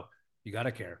like, oh, you got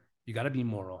to care. You got to be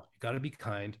moral. You got to be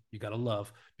kind. You got to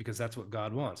love, because that's what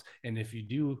God wants. And if you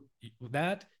do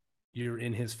that, you're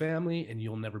in his family and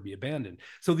you'll never be abandoned.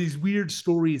 So these weird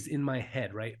stories in my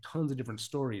head, right? Tons of different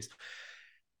stories.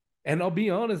 And I'll be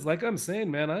honest, like I'm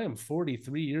saying, man, I am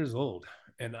 43 years old,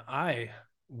 and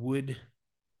would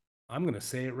I'm going to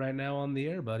say it right now on the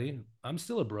air, buddy. I'm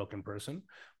still a broken person,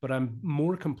 but I'm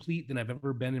more complete than I've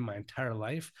ever been in my entire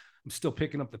life. I'm still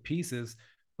picking up the pieces,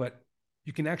 but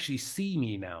you can actually see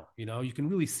me now. You can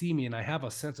really see me, and I have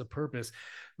a sense of purpose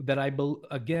that I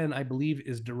believe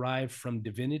is derived from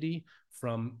divinity,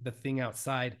 from the thing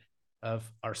outside of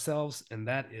ourselves, and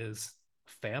that is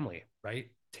family, right?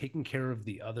 Taking care of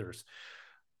the others,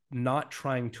 not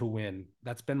trying to win.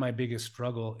 That's been my biggest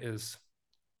struggle, is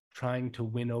trying to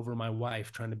win over my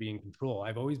wife, trying to be in control.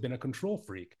 I've always been a control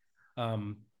freak,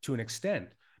 to an extent,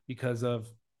 because of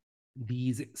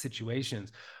these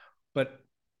situations. But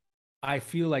I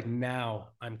feel like now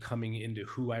I'm coming into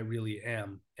who I really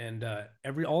am, and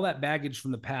all that baggage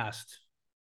from the past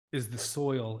is the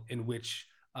soil in which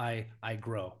I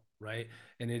grow, right?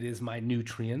 And it is my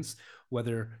nutrients,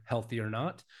 whether healthy or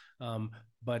not.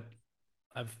 But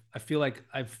I feel like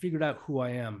I've figured out who I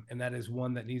am, and that is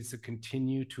one that needs to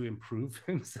continue to improve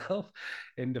himself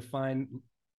and define.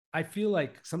 I feel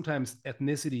like sometimes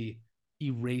ethnicity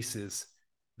erases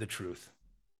the truth,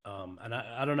 and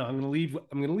I don't know. I'm gonna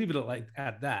leave it like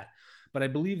at that. But I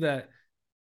believe that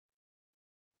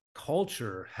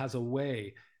culture has a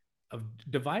way of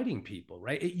dividing people,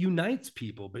 right? It unites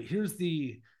people, but here's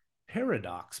the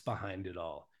paradox behind it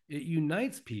all: it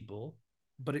unites people,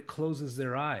 but it closes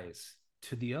their eyes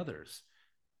to the others.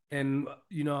 And,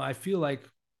 I feel like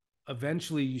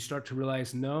eventually you start to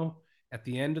realize, no, at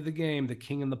the end of the game, the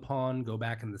king and the pawn go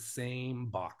back in the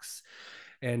same box.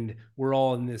 And we're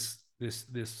all in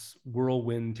this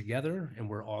whirlwind together, and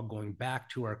we're all going back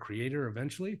to our creator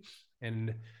eventually.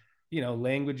 And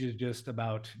language is just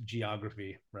about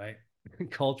geography, right?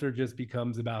 Culture just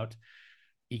becomes about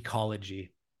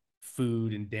ecology,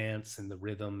 food and dance and the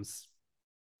rhythms.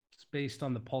 It's based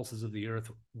on the pulses of the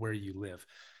earth where you live.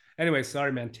 Anyway,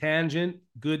 sorry, man. Tangent,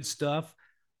 good stuff.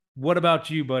 What about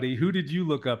you, buddy? Who did you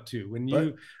look up to when But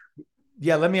you?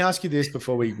 yeah, let me ask you this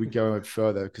before we go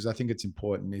further, because I think it's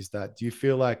important, is that do you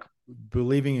feel like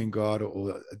believing in God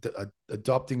or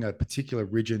adopting a particular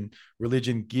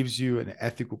religion gives you an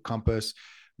ethical compass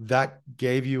that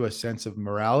gave you a sense of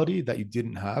morality that you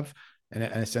didn't have, and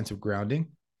a sense of grounding?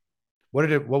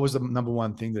 What was the number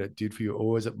one thing that it did for you?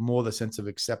 Or is it more the sense of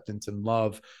acceptance and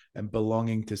love and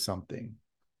belonging to something?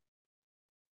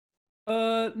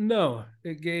 No,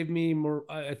 it gave me more.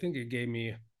 I think it gave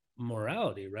me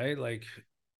morality, right? Like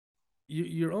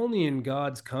you're only in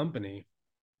God's company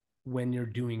when you're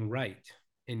doing right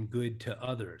and good to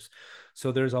others.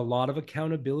 So there's a lot of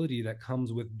accountability that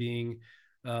comes with being,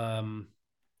 um,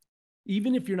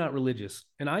 even if you're not religious.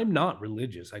 And I'm not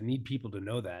religious. I need people to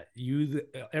know that.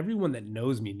 Everyone that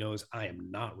knows me knows I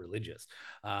am not religious.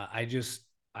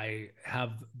 I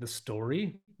have the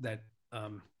story that,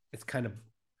 it's kind of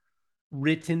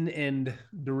written and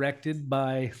directed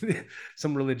by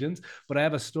some religions, but I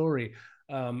have a story.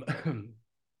 Um,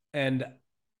 and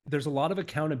there's a lot of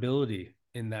accountability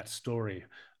in that story.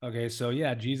 Okay, so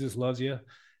yeah, Jesus loves you.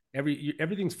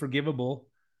 Everything's forgivable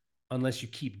unless you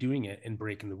keep doing it and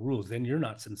breaking the rules. Then you're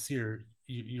not sincere.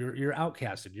 You're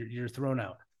outcasted. You're thrown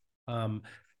out. Um,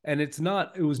 and it's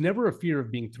not. It was never a fear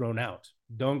of being thrown out.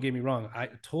 Don't get me wrong. I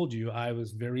told you I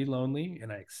was very lonely,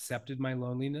 and I accepted my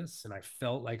loneliness, and I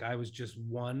felt like I was just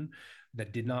one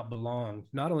that did not belong.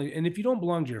 Not only, and if you don't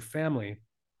belong to your family,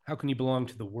 how can you belong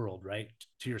to the world, right?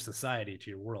 To your society, to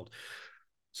your world.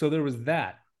 So there was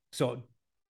that. So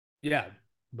yeah,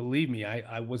 believe me,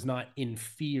 I was not in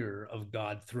fear of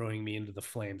God throwing me into the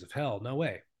flames of hell. No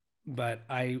way. But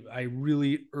I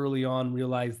really early on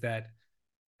realized that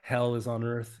hell is on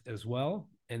earth as well.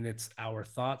 And it's our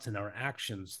thoughts and our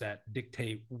actions that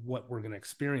dictate what we're going to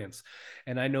experience.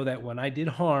 And I know that when I did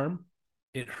harm,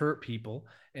 it hurt people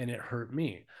and it hurt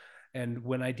me. And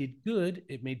when I did good,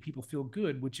 it made people feel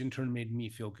good, which in turn made me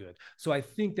feel good. So I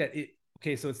think that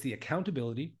okay, so it's the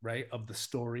accountability, right, of the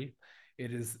story.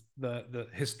 It is the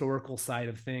historical side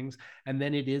of things. And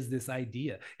then it is this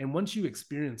idea. And once you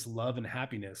experience love and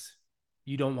happiness,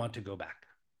 you don't want to go back.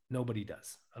 Nobody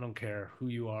does. I don't care who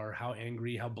you are, how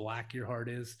angry, how black your heart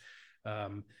is.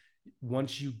 Um,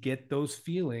 Once you get those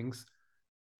feelings,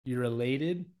 you're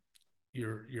elated,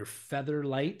 you're feather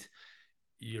light,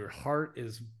 your heart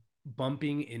is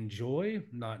bumping in joy,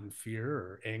 not in fear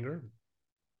or anger.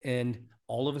 And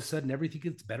all of a sudden, everything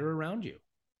gets better around you.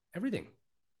 Everything.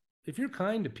 If you're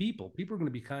kind to people, people are going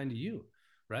to be kind to you,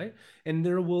 right? And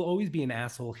there will always be an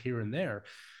asshole here and there,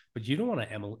 but you don't want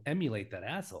to emulate that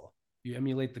asshole. You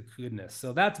emulate the goodness.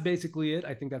 So that's basically it.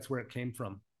 I think that's where it came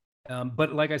from.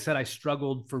 But like I said, I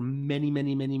struggled for many,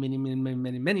 many, many, many, many, many,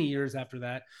 many, many years after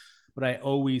that. But I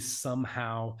always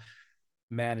somehow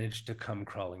managed to come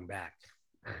crawling back.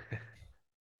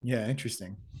 Yeah,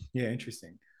 interesting. Yeah,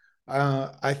 interesting.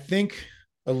 I think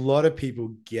a lot of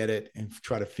people get it and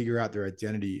try to figure out their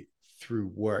identity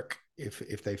through work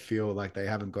if they feel like they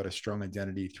haven't got a strong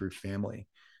identity through family.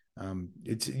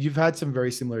 It's you've had some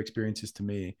very similar experiences to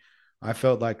me. I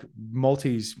felt like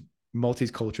Maltese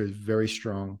culture is very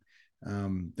strong.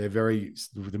 They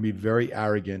be very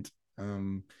arrogant.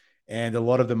 And a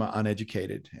lot of them are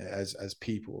uneducated as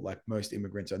people. Like most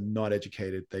immigrants are not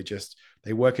educated.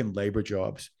 They work in labor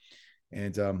jobs.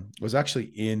 And I was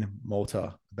actually in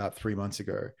Malta about 3 months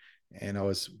ago, and I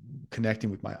was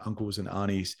connecting with my uncles and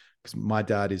aunties because my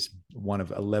dad is one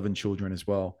of 11 children as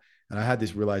well. And I had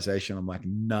this realization: I'm like,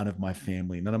 none of my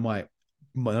family, none of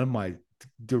my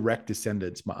direct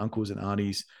descendants, my uncles and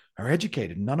aunties, are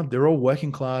educated. They're all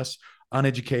working class,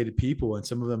 uneducated people, and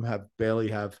some of them barely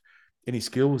have any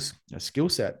a skill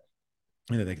set.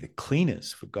 the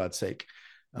cleaners, for God's sake.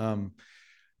 Um,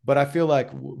 but I feel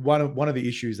like one of the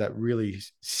issues that really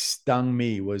stung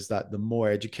me was that the more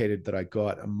educated that I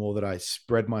got, and more that I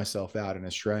spread myself out in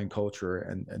Australian culture,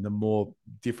 and the more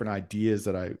different ideas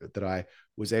that I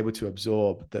was able to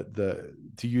absorb, that the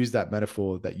to use that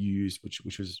metaphor that you used,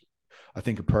 which was, I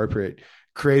think, appropriate,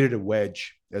 created a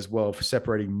wedge as well for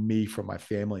separating me from my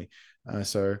family.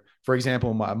 So, for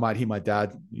example, I might hear my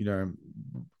dad,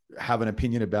 have an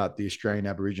opinion about the Australian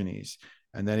Aborigines,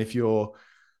 and then if you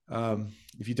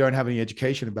don't have any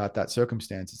education about that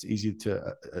circumstance, it's easy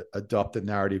to adopt a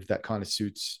narrative that kind of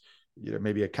suits,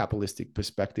 maybe a capitalistic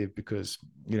perspective, because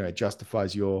it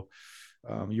justifies your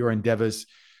endeavors,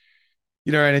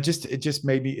 and it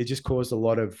just caused a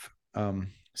lot of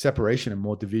separation and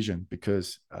more division,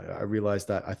 because I realized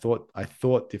that I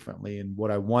thought differently, and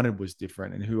what I wanted was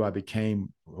different, and who I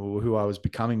became, or who I was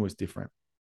becoming, was different.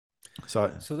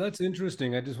 So So that's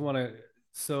interesting. I just want to.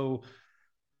 So,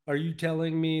 are you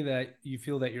telling me that you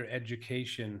feel that your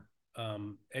education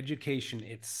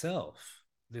itself,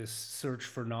 this search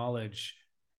for knowledge,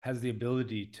 has the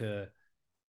ability to,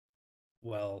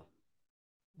 well,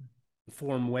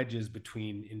 form wedges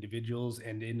between individuals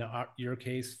and, in your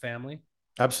case, family?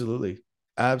 absolutely,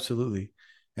 absolutely,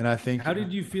 and I think How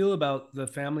did you feel about the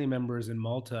family members in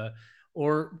Malta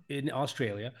or in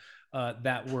Australia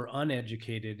that were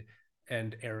uneducated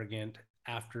and arrogant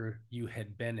after you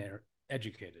had been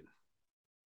educated?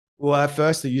 Well, at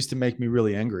first, it used to make me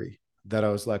really angry, that I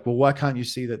was like, well, why can't you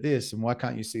see that this, and why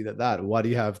can't you see that that? Why do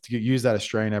you have to use that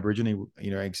Australian Aborigine,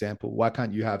 example? Why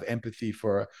can't you have empathy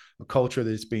for a culture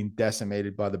that's been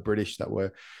decimated by the British, that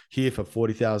were here for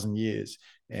 40,000 years,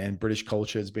 and British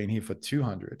culture has been here for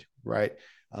 200, right?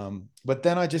 But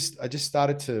then I just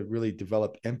started to really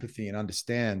develop empathy and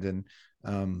understand,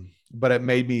 but it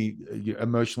made me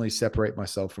emotionally separate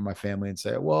myself from my family and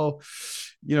say, well,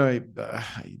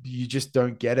 you just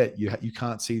don't get it. You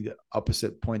can't see the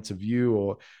opposite points of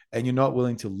view, and you're not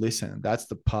willing to listen. That's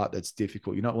the part that's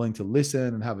difficult. You're not willing to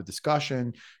listen and have a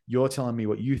discussion. You're telling me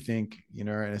what you think, and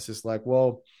it's just like,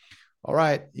 well, all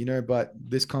right, but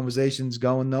this conversation's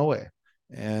going nowhere.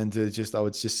 And I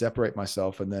would just separate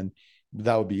myself, and then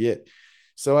that would be it.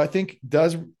 So I think,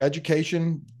 does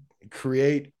education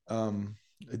create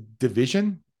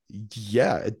division?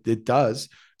 Yeah, it does,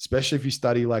 especially if you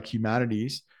study like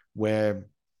humanities, where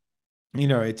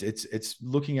it's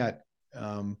looking at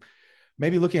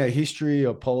maybe looking at history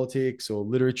or politics or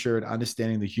literature, and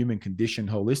understanding the human condition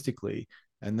holistically,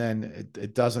 and then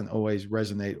it doesn't always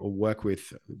resonate or work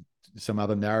with some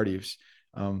other narratives.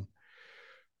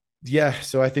 Yeah,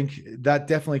 so I think that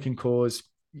definitely can cause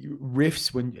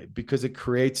rifts, because it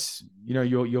creates,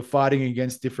 you're fighting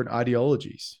against different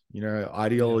ideologies, Yeah.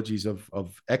 ideologies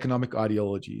of economic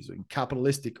ideologies and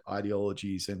capitalistic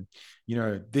ideologies, and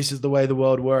this is the way the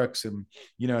world works, and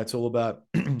it's all about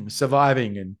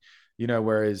surviving, and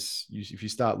whereas if you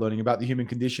start learning about the human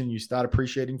condition, you start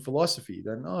appreciating philosophy,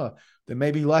 then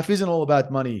maybe life isn't all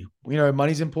about money.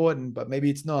 Money's important, but maybe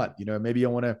it's not. Maybe I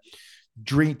want to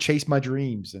chase my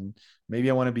dreams, and maybe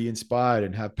I want to be inspired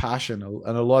and have passion,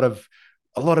 and a lot of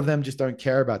them just don't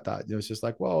care about that. It's just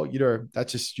like, well,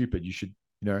 that's just stupid. You should,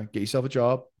 get yourself a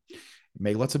job,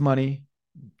 make lots of money,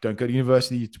 don't go to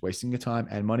university, it's wasting your time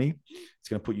and money, it's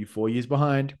going to put you 4 years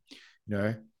behind.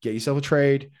 Get yourself a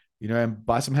trade, and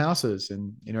buy some houses,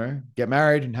 and get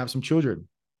married and have some children,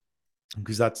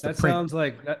 because that's the That print. sounds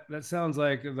like that sounds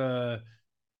like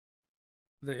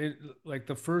like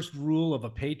the first rule of a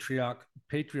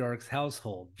patriarch's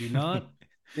household. Do not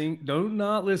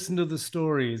listen to the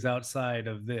stories outside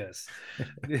of this.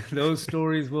 Those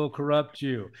stories will corrupt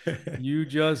you. You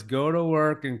just go to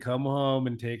work and come home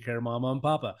and take care of mama and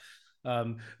papa.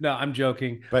 No, I'm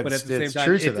joking, But but at the same it's time,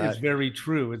 true to it's that. very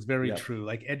true. It's very Yeah. true.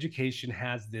 Like, education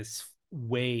has this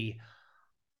way,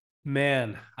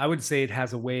 man, I would say it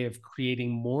has a way of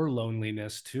creating more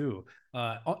loneliness too,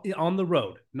 on the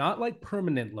road. Not like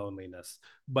permanent loneliness,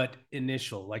 but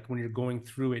initial, like when you're going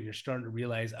through it and you're starting to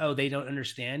realize, oh, they don't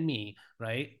understand me,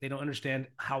 right? They don't understand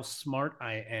how smart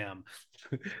I am,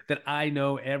 that I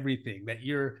know everything, that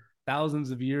your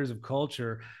thousands of years of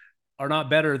culture are not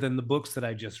better than the books that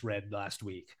I just read last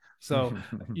week. So,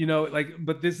 like,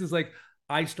 but this is like,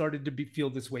 I started to feel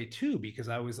this way too, because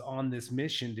I was on this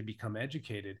mission to become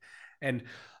educated. And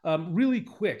really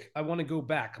quick, I want to go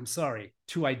back, I'm sorry,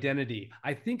 to identity.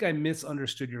 I think I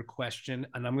misunderstood your question,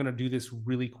 and I'm going to do this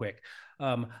really quick.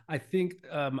 I think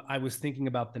I was thinking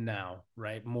about the now,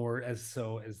 right? More as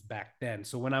back then.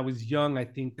 So when I was young, I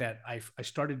think that I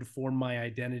started to form my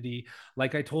identity,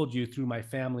 like I told you, through my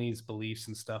family's beliefs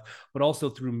and stuff, but also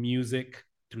through music,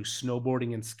 through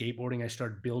snowboarding and skateboarding, I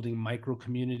started building micro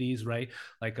communities, right?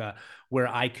 Like where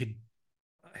I could,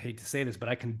 I hate to say this, but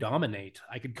I can dominate.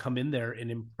 I could come in there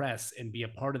and impress and be a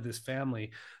part of this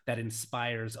family that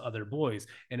inspires other boys.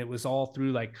 And it was all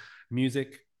through like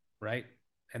music, right?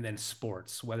 And then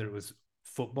sports, whether it was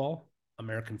football,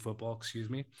 American football, excuse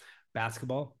me,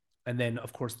 basketball, and then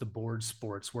of course the board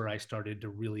sports where I started to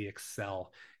really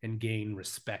excel and gain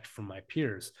respect from my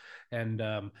peers. And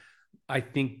I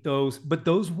think those, but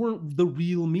those weren't the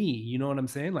real me. You know what I'm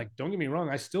saying? Like, don't get me wrong.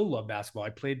 I still love basketball. I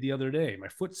played the other day. My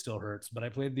foot still hurts, but I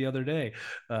played the other day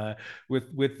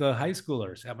with high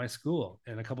schoolers at my school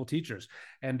and a couple teachers.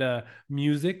 And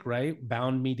music, right,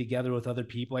 bound me together with other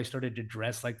people. I started to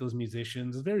dress like those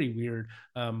musicians. It's very weird,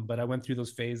 but I went through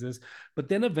those phases. But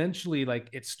then eventually, like,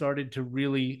 it started to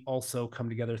really also come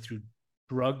together through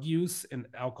drug use and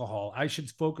alcohol. I should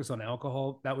focus on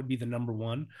alcohol. That would be the number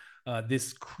one.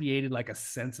 This created like a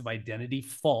sense of identity,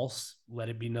 false, let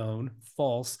it be known,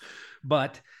 false,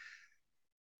 but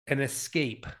an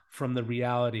escape from the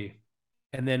reality.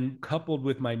 And then coupled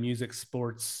with my music,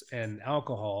 sports, and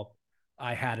alcohol,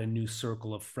 I had a new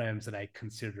circle of friends that I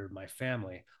considered my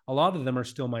family. A lot of them are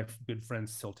still my good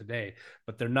friends till today,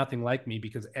 but they're nothing like me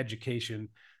because education,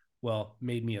 well,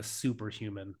 made me a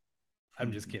superhuman.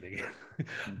 I'm just kidding.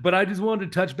 But I just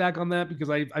wanted to touch back on that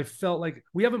because I felt like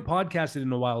we haven't podcasted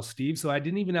in a while, Steve. So I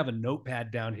didn't even have a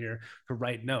notepad down here to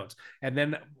write notes. And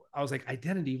then I was like,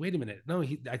 identity, wait a minute. No,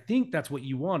 I think that's what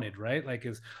you wanted, right? Like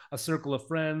is a circle of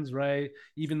friends, right?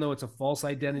 Even though it's a false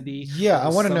identity, Yeah, it I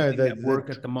was want to know something the that worked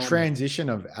at the moment. transition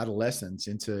of adolescence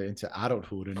into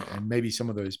adulthood, and maybe some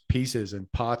of those pieces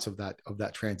and parts of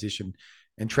that transition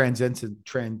and transcendence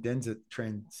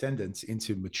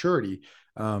into maturity.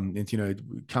 Into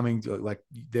coming to, like,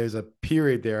 there's a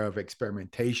period there of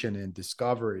experimentation and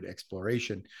discovery and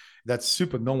exploration that's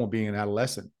super normal being an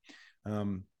adolescent.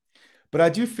 But I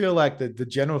do feel like the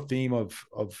general theme of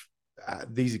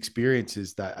these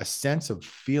experiences, that a sense of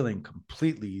feeling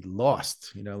completely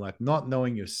lost, like not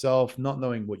knowing yourself, not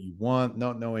knowing what you want,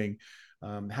 not knowing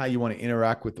how you want to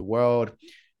interact with the world.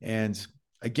 And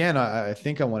again, I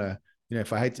think I want to,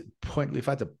 if I had to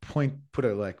put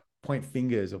a like point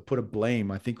fingers or put a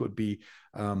blame, I think it would be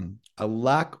a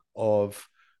lack of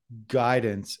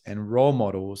guidance and role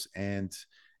models, and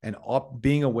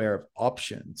being aware of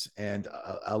options, and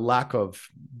a lack of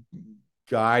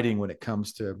guiding when it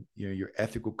comes to your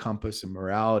ethical compass and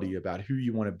morality about who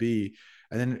you want to be,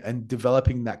 and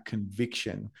developing that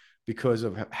conviction because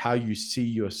of how you see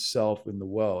yourself in the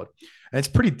world. And it's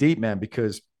pretty deep, man,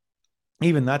 because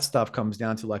even that stuff comes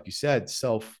down to, like you said,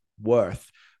 self-worth.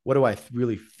 What do I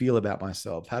really feel about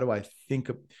myself? How do I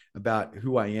think about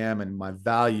who I am and my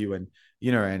value? And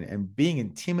and being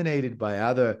intimidated by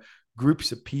other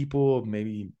groups of people,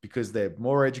 maybe because they're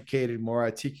more educated, more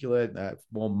articulate,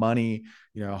 more money,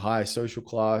 higher social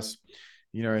class,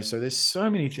 so there's so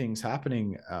many things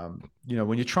happening,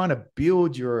 when you're trying to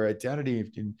build your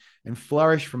identity and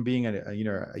flourish from being a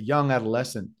young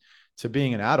adolescent to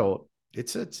being an adult.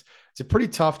 It's a pretty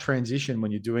tough transition when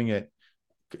you're doing it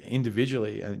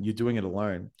individually and you're doing it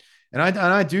alone. And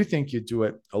I do think you do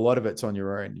it, a lot of it's on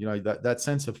your own. That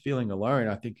sense of feeling alone,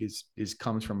 I think is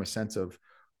comes from a sense of,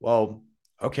 well,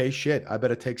 okay, shit, I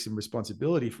better take some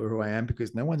responsibility for who I am,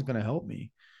 because no one's going to help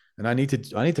me. And I need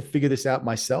to figure this out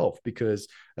myself, because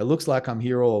it looks like I'm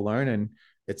here all alone, and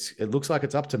it looks like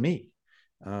it's up to me.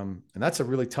 And that's a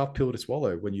really tough pill to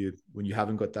swallow when you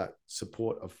haven't got that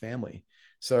support of family.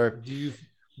 So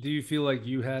Do you feel like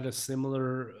you had a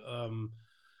similar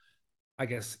I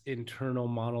guess internal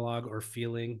monologue or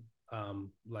feeling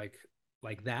like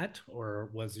that,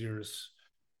 or was yours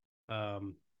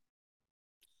um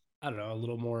I don't know, a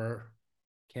little more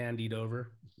candied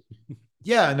over?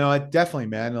 yeah, no, definitely,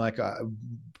 man. Like,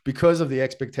 because of the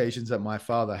expectations that my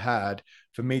father had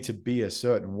for me to be a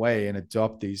certain way and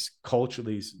adopt these culture,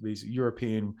 these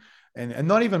European, and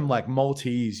not even like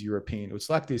Maltese European. It was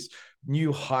like this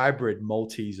new hybrid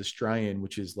Maltese Australian,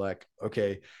 which is like,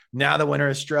 okay, now that we're in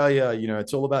Australia,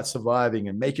 it's all about surviving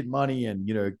and making money and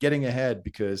getting ahead,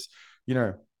 because you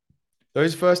know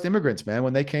those first immigrants, man,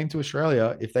 when they came to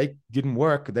Australia, if they didn't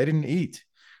work, they didn't eat.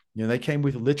 They came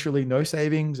with literally no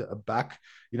savings,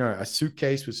 a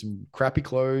suitcase with some crappy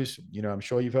clothes. I'm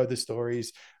sure you've heard the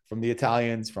stories from the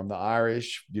Italians, from the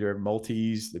Irish,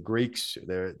 Maltese, the Greeks.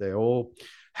 They all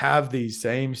have these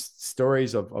same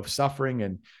stories of suffering,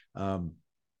 and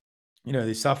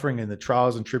the suffering and the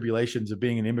trials and tribulations of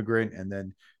being an immigrant, and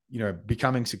then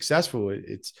becoming successful.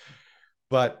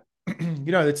 But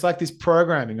it's like this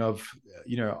programming of,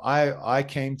 I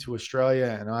came to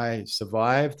Australia and I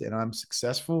survived and I'm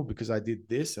successful because I did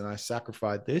this and I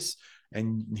sacrificed this.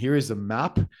 And here is a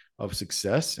map of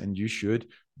success, and you should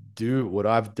do what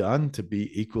I've done to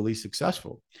be equally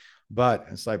successful. But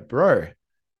it's like, bro,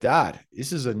 dad,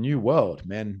 this is a new world,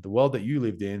 man. The world that you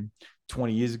lived in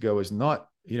 20 years ago is not,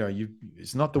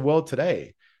 it's not the world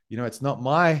today. It's not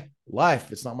my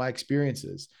life, it's not my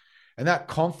experiences. And that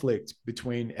conflict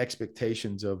between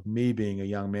expectations of me being a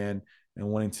young man and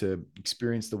wanting to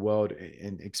experience the world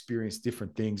and experience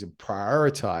different things and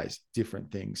prioritize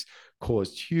different things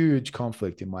caused huge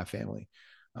conflict in my family.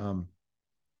 Um,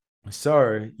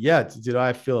 so yeah, did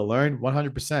I feel alone?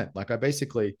 100%. Like I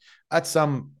basically at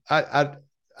some at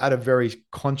a very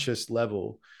conscious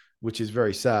level, which is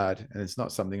very sad and it's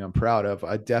not something I'm proud of.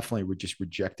 I definitely would just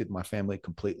rejected my family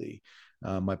completely,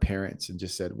 my parents, and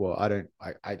just said, well, I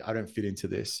don't fit into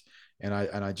this, and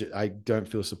I don't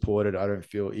feel supported. I don't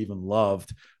feel even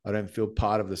loved. I don't feel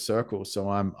part of the circle. So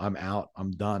I'm out.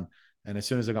 I'm done. And as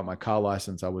soon as I got my car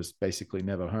license, I was basically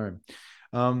never home.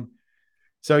 Um,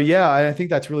 so yeah, I think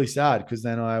that's really sad because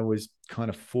then I was kind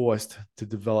of forced to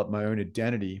develop my own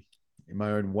identity in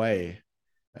my own way.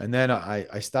 And then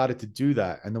I started to do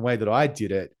that. And the way that I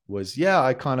did it was, yeah,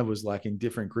 I kind of was like in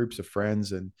different groups of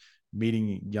friends and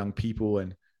meeting young people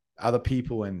and other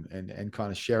people and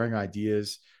kind of sharing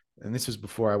ideas. And this was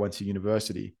before I went to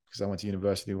university, because I went to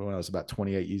university when I was about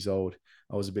 28 years old.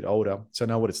 I was a bit older. So I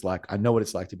know what it's like. I know what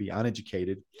it's like to be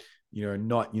uneducated,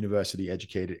 not university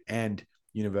educated and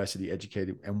university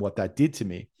educated, and what that did to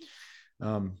me.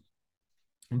 Um,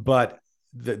 but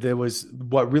there was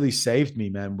what really saved me,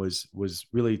 man, was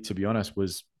really, to be honest,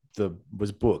 was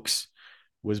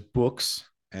books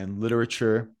and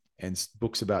literature and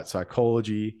books about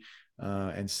psychology,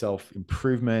 and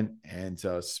self-improvement, and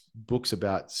books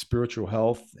about spiritual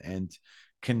health and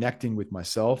connecting with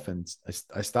myself. And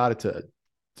I started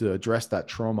to address that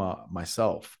trauma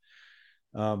myself.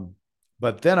 um,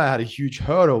 but then I had a huge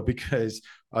hurdle because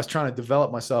I was trying to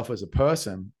develop myself as a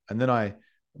person. And then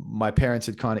my parents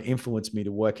had kind of influenced me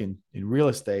to work in real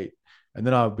estate. And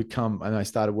then I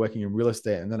started working in real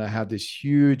estate. And then I had this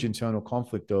huge internal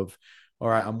conflict of, all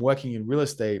right, I'm working in real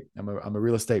estate. I'm a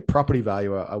real estate property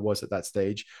valuer. I was at that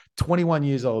stage, 21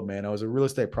 years old, man. I was a real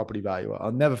estate property valuer.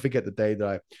 I'll never forget the day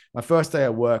that my first day I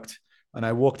worked, and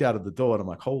I walked out of the door and I'm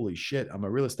like, holy shit, I'm a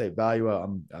real estate valuer.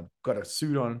 I've got a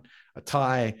suit on, a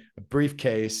tie, a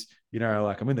briefcase,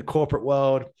 like I'm in the corporate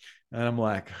world. And I'm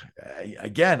like,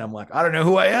 again, I'm like, I don't know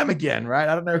who I am again, right?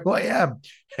 I don't know who I am.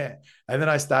 And then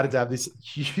I started to have this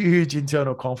huge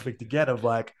internal conflict again of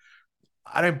like,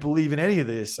 I don't believe in any of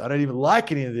this. I don't even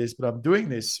like any of this, but I'm doing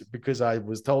this because I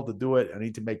was told to do it. I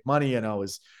need to make money. And I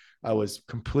was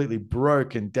completely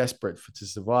broke and desperate to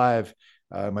survive.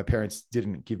 My parents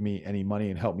didn't give me any money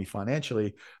and help me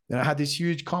financially. And I had this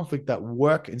huge conflict that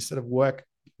work, instead of work,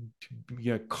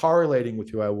 correlating with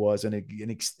who I was and an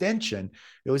extension,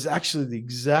 it was actually the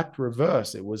exact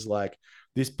reverse. It was like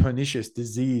this pernicious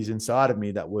disease inside of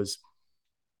me that was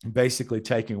basically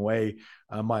taking away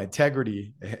my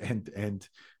integrity and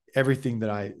everything that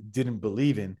I didn't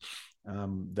believe in.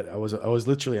 That I was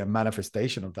literally a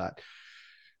manifestation of that.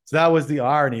 So that was the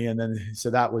irony. And then, so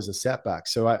that was a setback.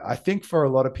 So I think for a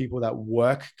lot of people, that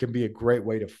work can be a great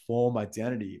way to form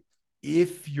identity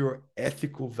if your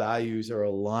ethical values are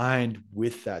aligned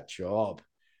with that job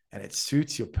and it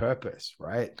suits your purpose,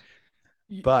 right?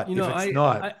 But You if know, it's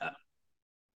not,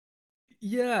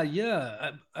 yeah,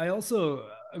 yeah. I also,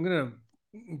 I'm gonna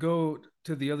go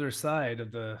to the other side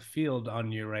of the field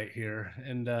on you right here,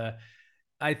 and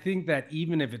I think that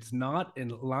even if it's not in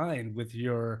line with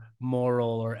your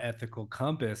moral or ethical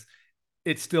compass,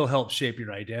 it still helps shape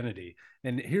your identity.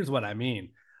 And here's what I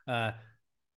mean. Uh,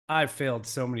 I've failed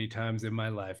so many times in my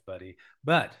life, buddy.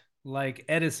 But like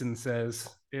Edison says,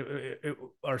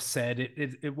 or said,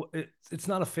 it's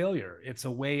not a failure. It's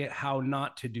a way how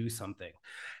not to do something.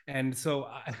 And so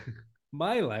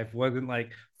my life wasn't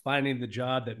like finding the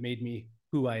job that made me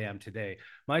who I am today.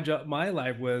 My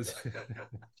life was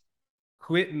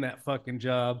quitting that fucking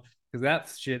job because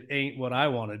that shit ain't what I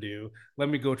want to do. Let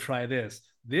me go try this.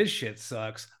 This shit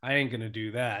sucks. I ain't gonna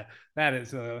do that. That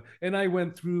is, and I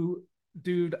went through,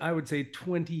 dude, I would say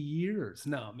 20 years,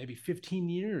 no, maybe 15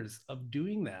 years of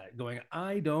doing that, going,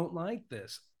 I don't like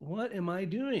this. What am I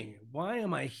doing? Why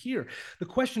am I here? The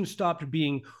question stopped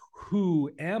being,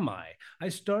 who am I? I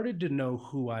started to know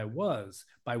who I was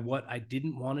by what I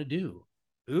didn't want to do.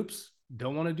 Oops,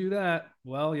 don't want to do that.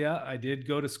 Well, yeah, I did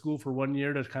go to school for 1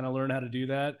 year to kind of learn how to do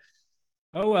that.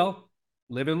 Oh, well.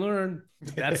 live and learn.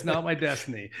 That's not my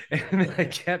destiny. And I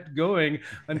kept going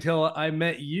until I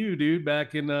met you, dude,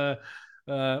 back in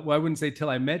well, I wouldn't say till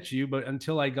I met you, but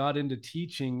until I got into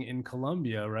teaching in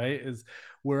Colombia, right? Is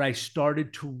where I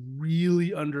started to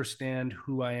really understand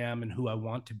who I am and who I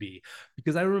want to be.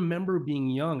 Because I remember being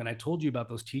young, and I told you about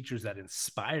those teachers that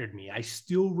inspired me. I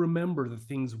still remember the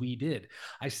things we did.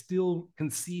 I still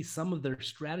can see some of their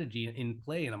strategy in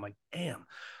play, and I'm like, damn.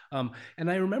 And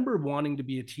I remember wanting to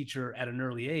be a teacher at an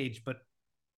early age, but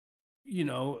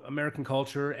American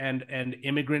culture and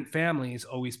immigrant families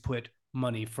always put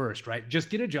money first, right? Just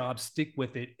get a job, stick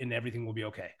with it, and everything will be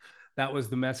okay. That was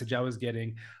the message I was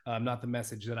getting, not the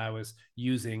message that I was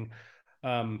using.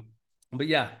 Um, but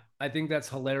yeah, I think that's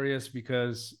hilarious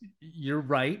because you're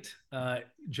right.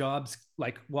 Jobs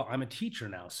like, well, I'm a teacher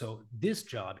now. So this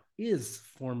job is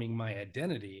forming my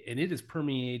identity and it is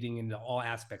permeating into all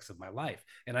aspects of my life.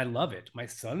 And I love it. My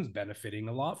son's benefiting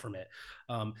a lot from it.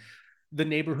 Um, the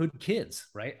neighborhood kids,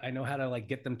 right? I know how to like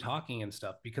get them talking and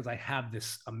stuff because I have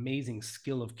this amazing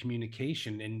skill of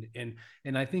communication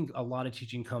and I think a lot of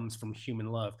teaching comes from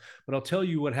human love. But I'll tell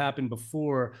you what happened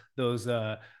before those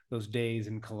days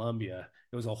in Colombia.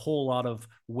 It was a whole lot of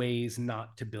ways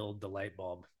not to build the light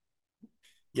bulb.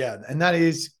 Yeah, and that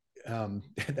is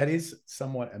that is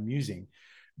somewhat amusing,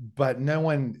 but no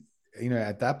one,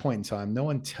 at that point in time, no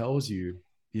one tells you,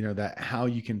 that how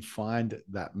you can find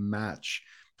that match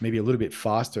maybe a little bit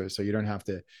faster, so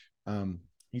um,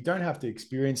 you don't have to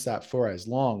experience that for as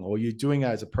long, or you're doing it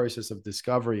as a process of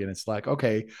discovery, and it's like,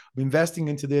 okay, I'm investing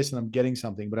into this and I'm getting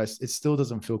something, but it still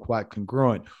doesn't feel quite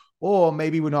congruent. Or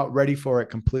maybe we're not ready for it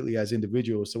completely as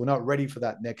individuals. So we're not ready for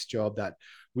that next job that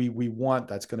we want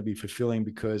that's going to be fulfilling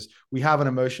because we haven't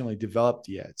emotionally developed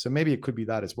yet. So maybe it could be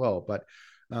that as well. But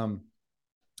um,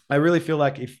 I really feel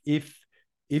like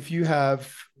if you have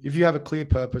a clear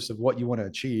purpose of what you want to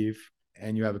achieve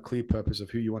and you have a clear purpose of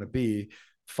who you want to be,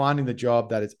 finding the job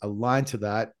that is aligned to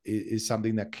that is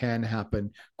something that can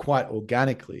happen quite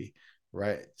organically,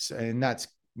 right? So, and that's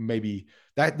maybe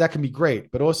that can be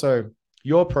great, but also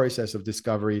your process of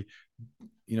discovery,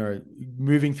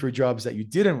 moving through jobs that you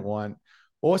didn't want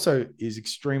also is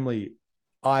extremely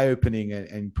eye-opening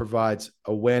and provides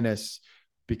awareness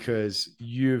because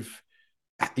you've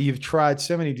tried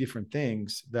so many different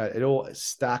things that it all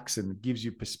stacks and gives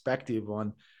you perspective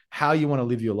on how you want to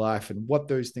live your life and what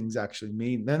those things actually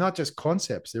mean. They're not just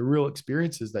concepts, they're real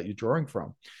experiences that you're drawing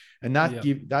from. And Yeah.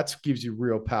 that gives you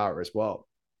real power as well.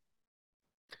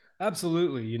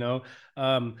 Absolutely,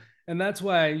 and that's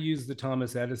why I use the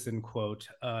Thomas Edison quote,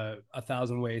 "A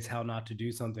thousand ways how not to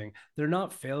do something." They're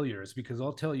not failures because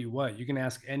I'll tell you what, you can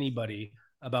ask anybody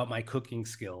about my cooking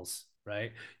skills,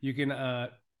 right? You can,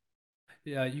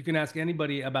 yeah, you can ask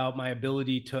anybody about my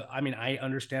ability to. I mean, I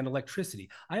understand electricity.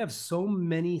 I have so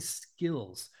many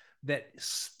skills that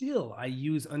still I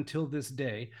use until this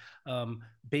day,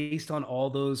 based on all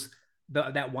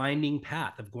that winding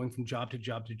path of going from job to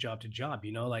job to job to job.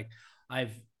 Like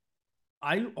I've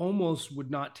I almost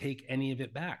would not take any of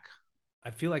it back.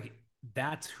 I feel like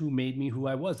that's who made me who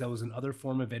I was. That was another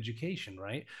form of education,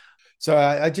 right? So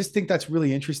I just think that's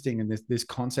really interesting in this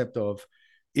concept of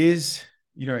is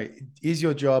is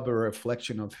your job a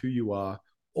reflection of who you are,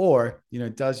 or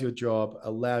does your job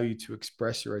allow you to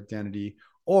express your identity,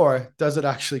 or does it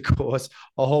actually cause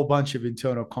a whole bunch of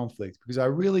internal conflict? Because I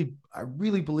really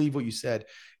believe what you said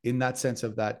in that sense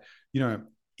of that,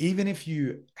 even if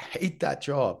you hate that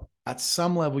job, at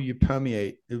some level you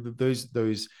permeate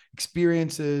those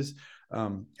experiences,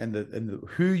 and the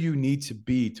who you need to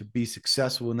be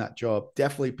successful in that job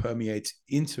definitely permeates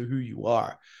into who you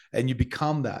are, and you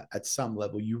become that at some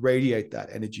level. You radiate that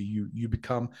energy. You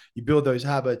build those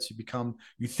habits.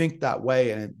 You think that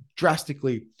way, and it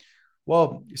drastically,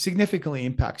 well, significantly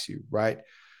impacts you, right?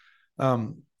 I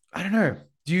don't know.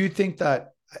 Do you think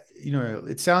that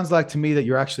it sounds like to me that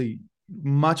you're actually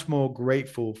much more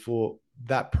grateful for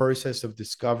that process of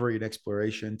discovery and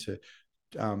exploration to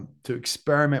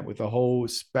experiment with a whole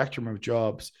spectrum of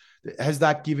jobs. Has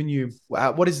that given you,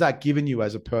 what has that given you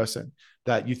as a person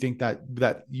that you think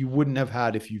that you wouldn't have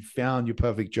had if you found your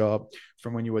perfect job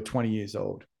from when you were 20 years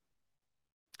old?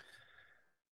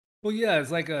 Well, yeah, it's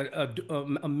like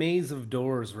a maze of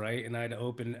doors, right? And I'd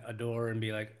open a door and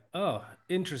be like, "Oh,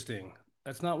 interesting.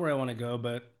 That's not where I want to go,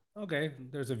 but okay,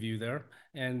 there's a view there."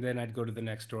 And then I'd go to the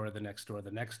next door, the next door,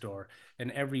 the next door,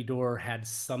 and every door had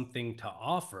something to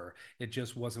offer. It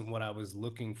just wasn't what I was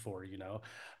looking for.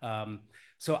 Um,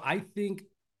 so I think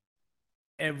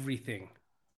everything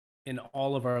in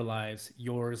all of our lives,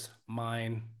 yours,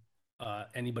 mine,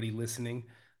 anybody listening,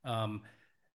 um,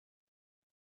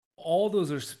 all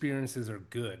those experiences are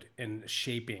good in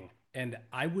shaping And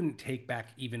I wouldn't take back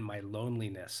even my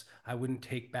loneliness. I wouldn't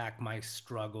take back my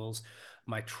struggles,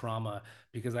 my trauma,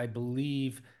 because I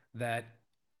believe that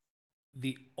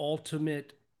the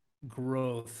ultimate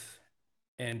growth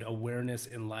and awareness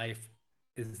in life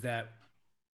is that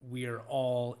we are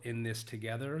all in this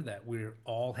together, that we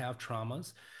all have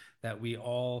traumas, that we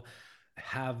all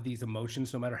have these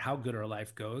emotions. No matter how good our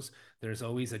life goes, there's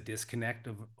always a disconnect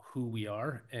of who we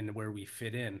are and where we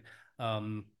fit in.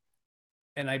 Um,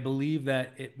 and I believe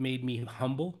that it made me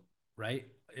humble, right?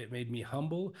 It made me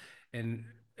humble, and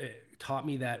it taught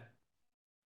me that,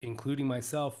 including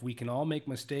myself, we can all make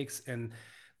mistakes and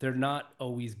they're not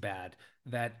always bad.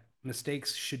 That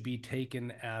mistakes should be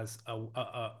taken as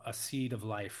a seed of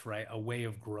life, right? A way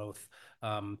of growth.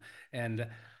 And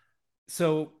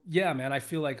so, yeah, man, I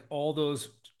feel like all those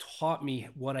taught me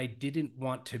what I didn't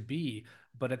want to be.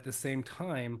 But at the same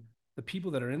time, the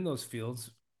people that are in those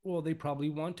fields, well, they probably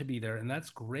want to be there. And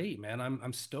that's great, man.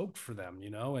 I'm stoked for them,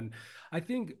 you know? And I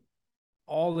think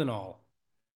all in all,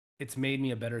 it's made me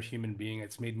a better human being.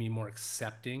 It's made me more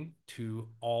accepting to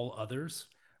all others,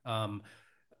 um,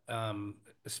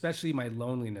 especially my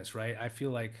loneliness, right? I feel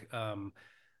like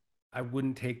I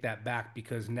wouldn't take that back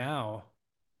because now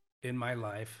in my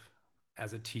life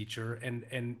as a teacher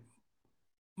and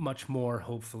much more,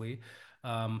 hopefully,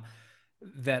 um,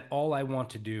 that all I want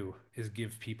to do is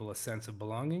give people a sense of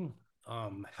belonging,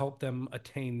 help them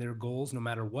attain their goals, no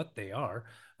matter what they are.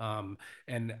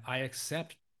 And I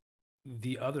accept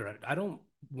the other. I don't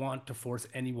want to force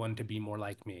anyone to be more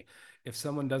like me. If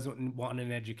someone doesn't want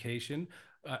an education,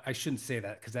 I shouldn't say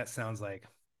that because that sounds like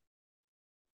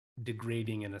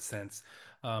degrading in a sense.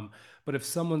 Um, but if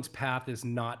someone's path is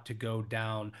not to go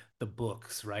down the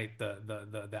books, right,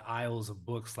 the aisles of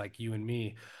books like you and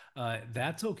me,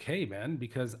 that's okay, man,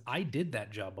 because I did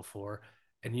that job before.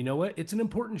 And you know what? It's an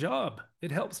important job.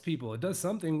 It helps people. It does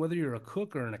something, whether you're a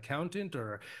cook or an accountant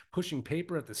or pushing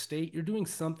paper at the state, you're doing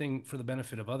something for the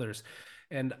benefit of others.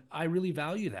 And I really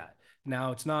value that.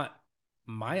 Now, it's not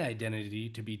my identity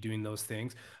to be doing those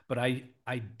things, but I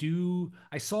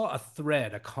saw a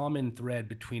thread, a common thread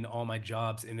between all my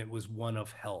jobs, and it was one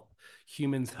of help.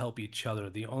 Humans help each other.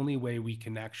 The only way we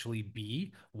can actually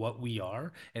be what we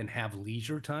are and have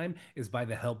leisure time is by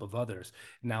the help of others.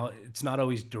 Now, it's not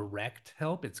always direct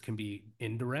help, it can be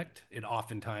indirect. It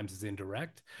oftentimes is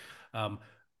indirect. Um,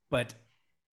 but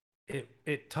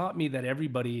it taught me that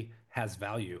everybody has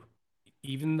value,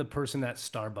 even the person at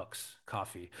Starbucks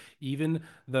coffee, even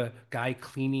the guy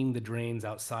cleaning the drains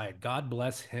outside. God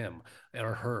bless him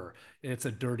or her. It's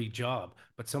a dirty job,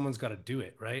 but someone's got to do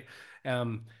it, right?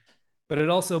 um, but it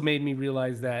also made me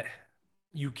realize that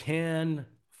you can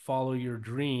follow your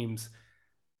dreams.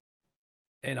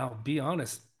 And I'll be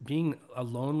honest, being a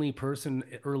lonely person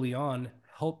early on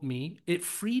helped me. It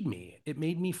freed me. It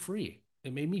made me free.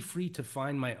 It made me free to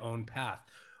find my own path.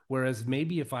 Whereas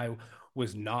maybe if I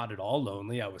was not at all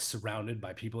lonely, I was surrounded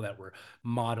by people that were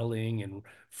modeling and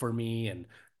for me and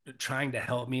trying to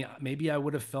help me, maybe I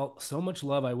would have felt so much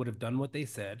love. I would have done what they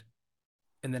said,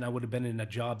 and then I would have been in a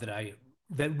job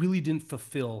that really didn't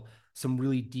fulfill some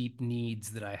really deep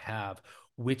needs that I have,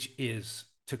 which is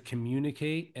to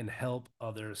communicate and help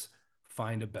others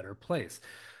find a better place.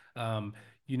 Um,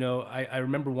 I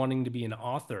remember wanting to be an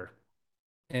author,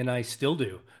 and I still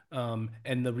do.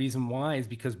 And the reason why is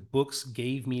because books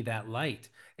gave me that light,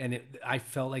 and I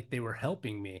felt like they were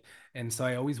helping me. And so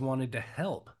I always wanted to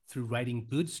help through writing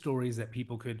good stories that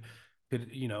people could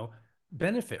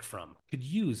benefit from, could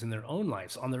use in their own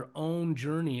lives on their own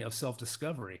journey of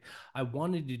self-discovery. I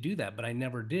wanted to do that, but I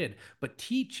never did. But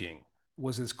teaching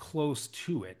was as close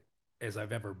to it as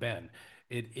I've ever been.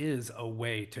 It is a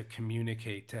way to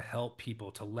communicate, to help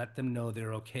people, to let them know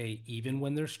they're okay, even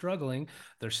when they're struggling.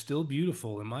 They're still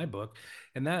beautiful in my book.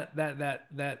 And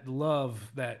that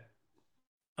love, that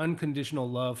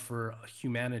unconditional love for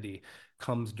humanity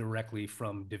comes directly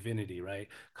from divinity, right?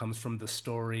 Comes from the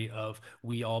story of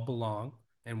we all belong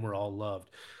and we're all loved.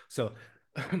 So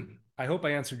I hope I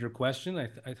answered your question.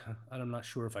 I'm not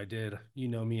sure if I did. You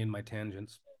know me and my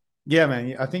tangents. Yeah,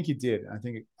 man. I think you did. I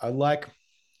think I like,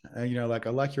 like I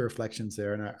like your reflections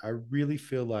there, and I really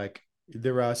feel like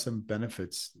there are some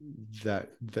benefits that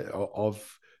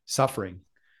of suffering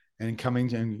and coming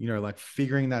to, and like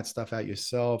figuring that stuff out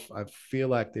yourself. I feel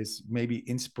like there's maybe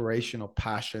inspiration or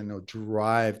passion or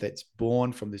drive that's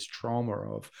born from this trauma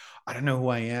of, I don't know who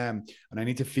I am and I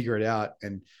need to figure it out.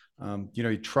 And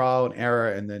trial and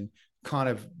error, and then kind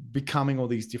of becoming all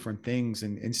these different things,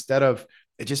 and instead of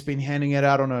it just being handed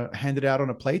out on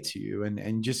a plate to you,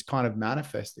 and just kind of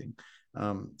manifesting.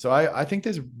 So I think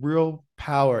there's real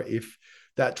power if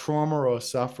that trauma or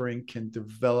suffering can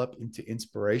develop into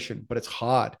inspiration, but it's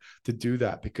hard to do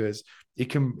that because it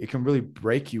can really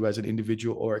break you as an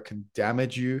individual, or it can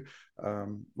damage you,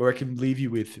 or it can leave you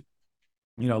with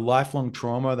lifelong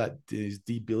trauma that is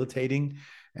debilitating.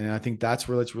 And I think that's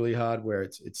where it's really hard, where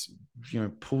it's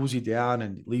pulls you down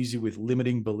and leaves you with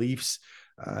limiting beliefs,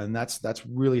 and that's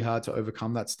really hard to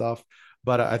overcome that stuff.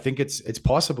 But I think it's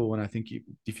possible, and I think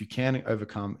if you can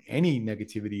overcome any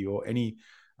negativity or any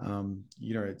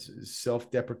it's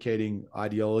self-deprecating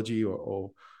ideology,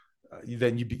 or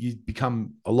then you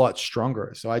become a lot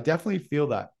stronger. So I definitely feel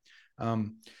that.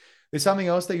 um, there's something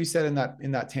else that you said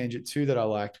in that tangent too that I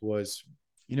liked was,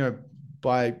 you know,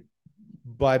 by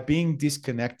being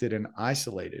disconnected and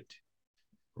isolated,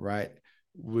 right,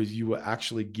 was you were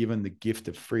actually given the gift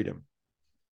of freedom.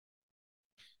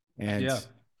 And Yeah.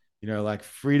 like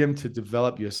freedom to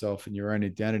develop yourself and your own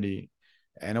identity,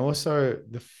 and also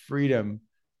the freedom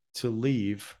to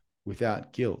leave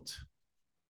without guilt.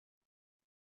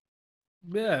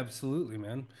 Yeah, absolutely,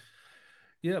 man.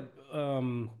 Yeah.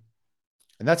 And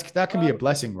that can be a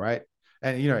blessing, right?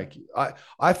 And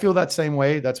I feel that same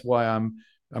way. That's why I'm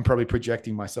probably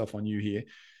projecting myself on you here.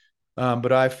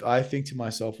 But I think to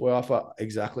myself, well,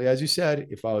 exactly as you said,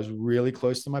 if I was really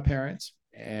close to my parents,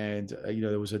 and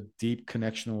there was a deep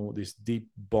connection, or this deep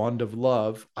bond of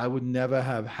love, I would never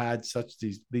have had such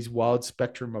these wild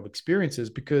spectrum of experiences,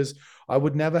 because I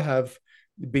would never have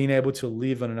been able to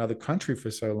live in another country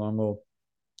for so long, or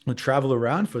travel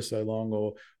around for so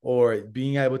long, or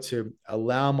being able to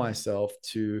allow myself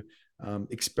to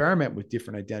experiment with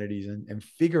different identities, and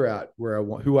figure out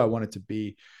who I wanted to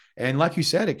be. And like you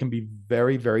said, it can be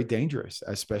very, very dangerous,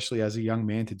 especially as a young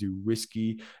man, to do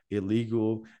risky,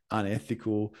 illegal,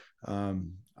 unethical,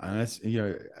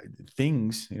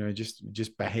 things,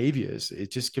 just behaviors.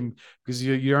 It just can, because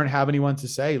you don't have anyone to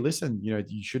say, listen,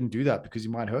 you shouldn't do that because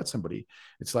you might hurt somebody.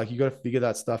 It's like you got to figure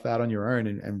that stuff out on your own,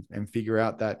 and figure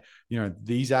out that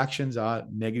these actions are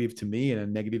negative to me and are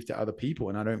negative to other people,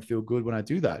 and I don't feel good when I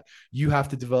do that. You have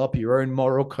to develop your own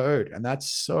moral code, and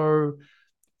that's so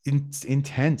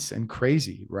intense and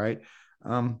crazy, right?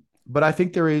 But I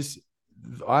think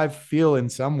I feel in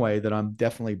some way that I'm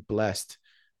definitely blessed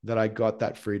that I got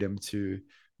that freedom to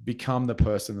become the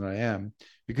person that I am,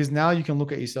 because now you can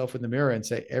look at yourself in the mirror and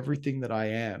say everything that I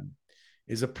am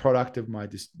is a product of my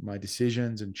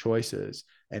decisions and choices,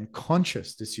 and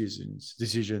conscious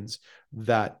decisions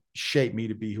that shape me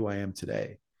to be who I am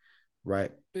today,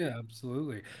 right? Yeah,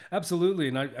 absolutely. Absolutely.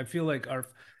 And I feel like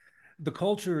the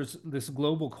cultures, this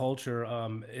global culture,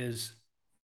 is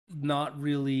not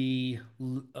really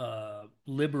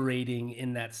liberating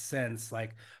in that sense.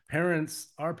 Like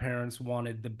our parents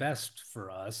wanted the best for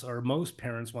us, or most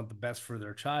parents want the best for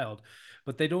their child,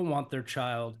 but they don't want their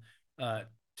child uh,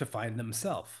 to find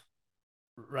themselves,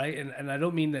 right? And I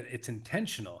don't mean that it's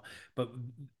intentional, but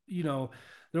you know,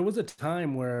 there was a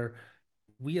time where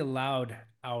we allowed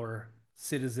our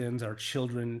citizens, our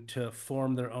children, to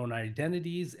form their own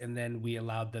identities, and then we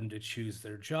allowed them to choose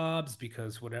their jobs,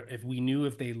 because whatever, if we knew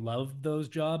if they loved those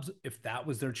jobs, if that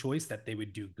was their choice, that they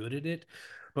would do good at it.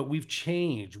 But we've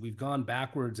changed, we've gone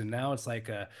backwards, and now it's like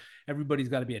everybody's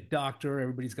got to be a doctor,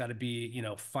 everybody's got to be,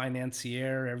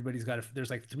 financier, everybody's got to,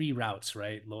 there's like three routes,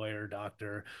 right? Lawyer,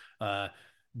 doctor, uh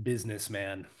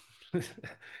businessman.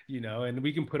 And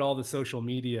we can put all the social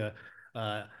media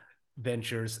uh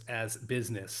ventures as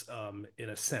business, in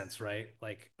a sense, right?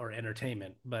 Like, or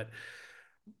entertainment. But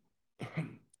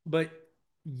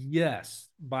yes,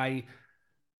 by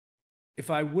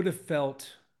if I would have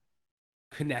felt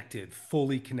connected,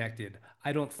 fully connected,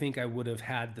 I don't think I would have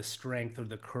had the strength or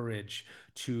the courage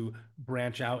to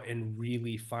branch out and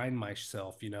really find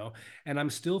myself. And I'm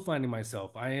still finding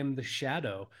myself. I am the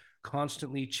shadow,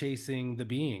 constantly chasing the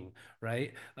being,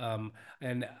 right?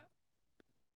 And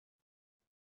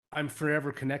I'm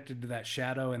forever connected to that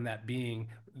shadow and that being.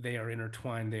 They are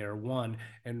intertwined, they are one.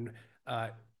 And uh,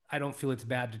 I don't feel it's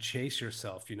bad to chase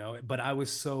yourself. But I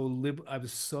was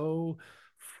so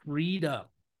freed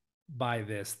up by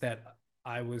this, that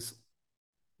I was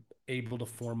able to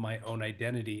form my own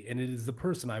identity, and it is the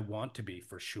person I want to be,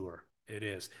 for sure. It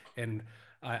is. And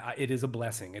it is a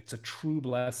blessing. It's a true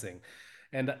blessing.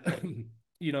 And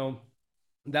you know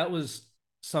that was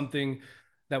something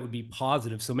that would be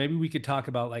positive. So maybe we could talk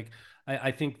about, like,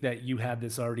 I think that you had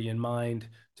this already in mind,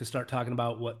 to start talking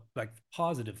about what, like,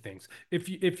 positive things,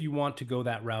 if you want to go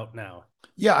that route now.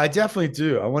 Yeah, I definitely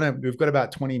do. We've got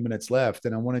about 20 minutes left,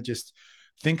 and I want to just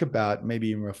think about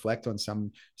maybe and reflect on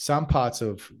some parts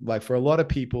of, like, for a lot of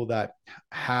people that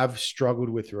have struggled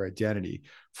with their identity,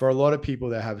 for a lot of people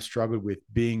that have struggled with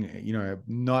being,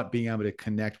 not being able to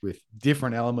connect with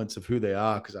different elements of who they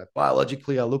are, because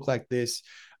biologically I look like this,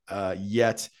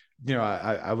 yet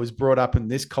I was brought up in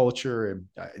this culture, and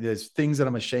there's things that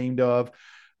I'm ashamed of.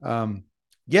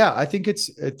 Yeah, I think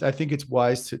it's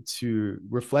wise to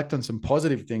reflect on some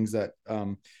positive things that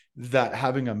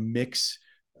having a mix,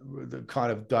 the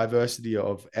kind of diversity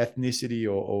of ethnicity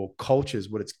or cultures,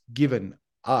 what it's given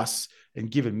us and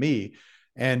given me.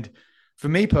 And for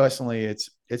me personally,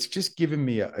 it's just given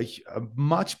me a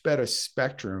much better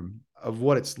spectrum of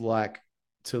what it's like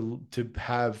to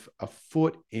have a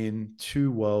foot in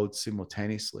two worlds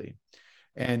simultaneously.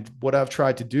 And what I've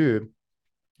tried to do,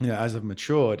 as I've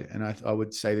matured, and I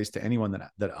would say this to anyone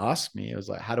that asks me, it was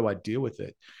like, how do I deal with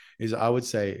it? Is I would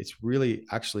say it's really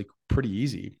actually pretty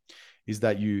easy. Is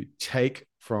that you take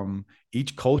from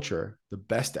each culture the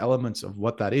best elements of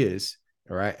what that is,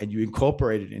 all right, and you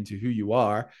incorporate it into who you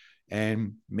are,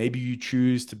 and maybe you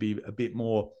choose to be a bit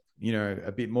more,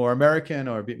 a bit more American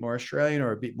or a bit more Australian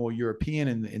or a bit more European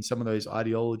in some of those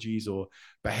ideologies or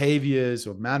behaviors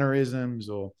or mannerisms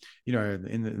or,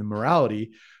 in the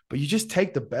morality. But you just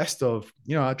take the best of,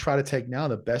 I try to take now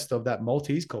the best of that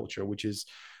Maltese culture, which is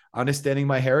understanding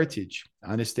my heritage,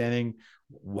 understanding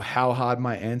how hard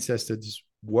my ancestors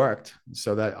worked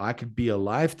so that I could be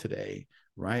alive today,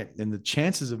 right? And the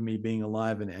chances of me being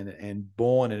alive and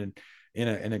born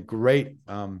in a great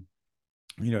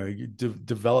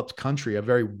developed country, a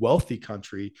very wealthy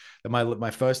country, that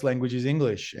my first language is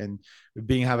English, and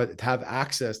being have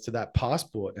access to that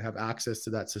passport and have access to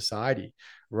that society,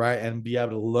 right, and be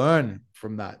able to learn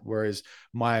from that. Whereas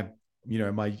my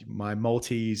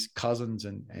Maltese cousins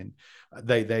and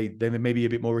they may be a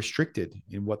bit more restricted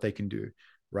in what they can do,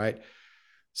 right?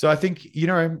 So I think,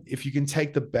 if you can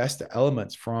take the best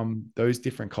elements from those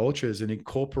different cultures and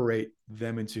incorporate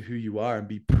them into who you are and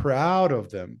be proud of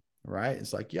them, right?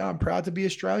 It's like, yeah, I'm proud to be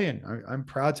Australian. I'm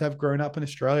proud to have grown up in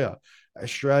Australia.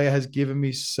 Australia has given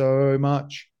me so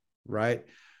much, right?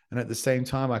 And at the same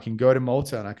time, I can go to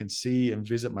Malta and I can see and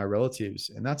visit my relatives.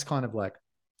 And that's kind of like,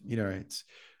 it's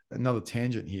another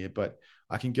tangent here, but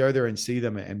I can go there and see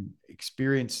them and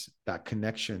experience that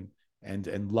connection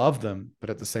and love them. But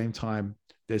at the same time,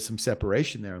 there's some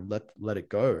separation there, and let it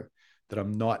go, that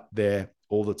I'm not there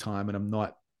all the time, and I'm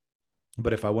not,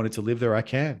 but if I wanted to live there, I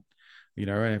can, and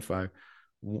if I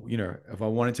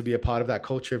wanted to be a part of that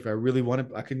culture, if I really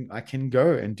wanted, I can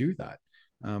go and do that.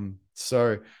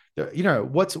 So,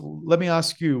 let me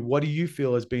ask you, what do you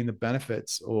feel has been the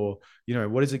benefits, or,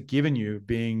 what has it given you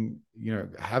being,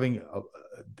 having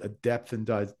a depth and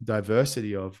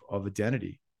diversity of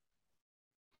identity?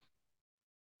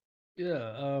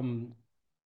 Yeah,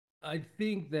 I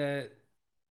think that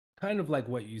kind of like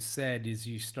what you said is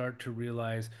you start to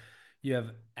realize you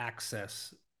have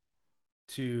access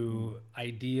to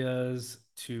ideas,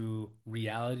 to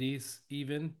realities,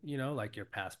 even, like your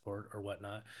passport or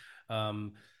whatnot,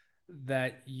 um,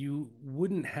 that you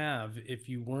wouldn't have if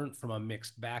you weren't from a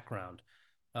mixed background.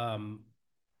 Um,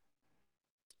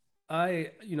 I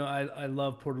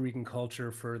love Puerto Rican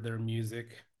culture for their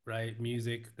music, right?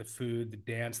 Music, the food, the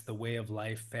dance, the way of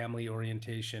life, family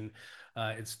orientation.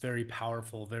 It's very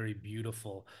powerful, very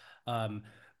beautiful. Um,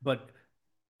 but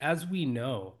as we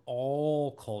know,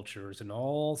 all cultures and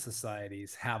all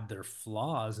societies have their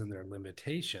flaws and their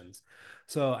limitations.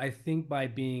 So I think by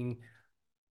being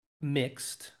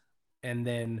mixed, and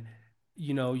then,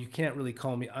 you can't really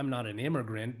call me, I'm not an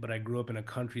immigrant, but I grew up in a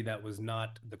country that was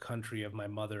not the country of my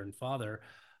mother and father.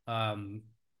 Um,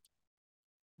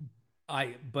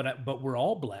 but we're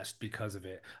all blessed because of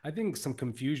it. I think some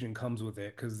confusion comes with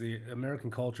it because the American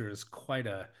culture is quite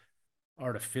a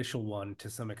artificial one to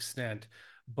some extent.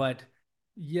 But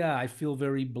yeah, I feel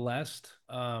very blessed,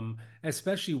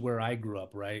 especially where I grew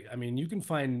up, right? I mean, you can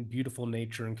find beautiful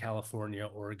nature in California,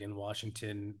 Oregon,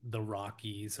 Washington, the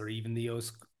Rockies, or even the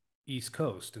East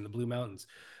Coast and the Blue Mountains,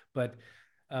 but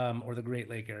or the Great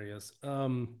Lake areas.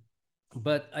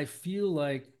 But I feel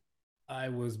like I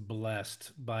was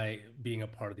blessed by being a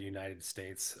part of the United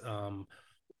States.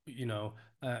 You know,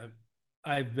 uh,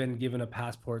 I've been given a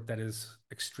passport that is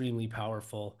extremely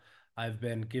powerful. I've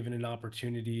been given an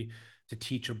opportunity to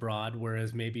teach abroad,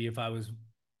 whereas maybe if I was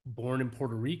born in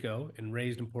Puerto Rico and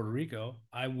raised in Puerto Rico,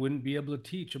 I wouldn't be able to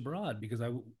teach abroad because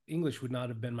English would not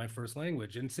have been my first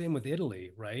language. And same with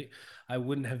Italy, right? I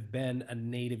wouldn't have been a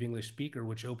native English speaker,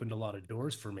 which opened a lot of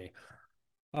doors for me.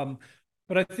 Um,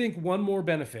 but I think one more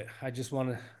benefit I just want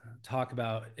to talk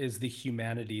about is the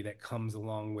humanity that comes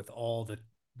along with all the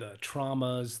the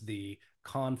traumas, the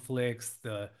conflicts,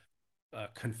 the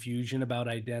confusion about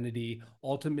identity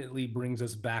ultimately brings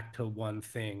us back to one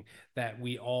thing, that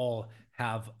we all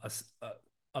have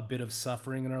a bit of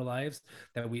suffering in our lives,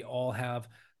 that we all have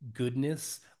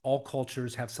goodness. All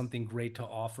cultures have something great to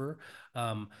offer.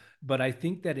 Um, but I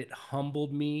think that it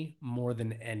humbled me more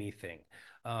than anything.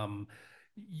 Um,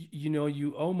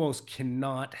 you almost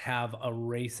cannot have a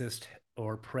racist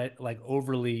or like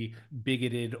overly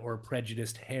bigoted or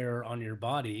prejudiced hair on your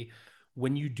body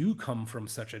when you do come from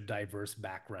such a diverse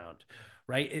background,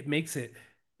 right? It makes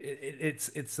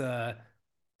it's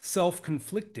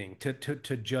self-conflicting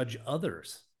to judge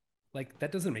others. Like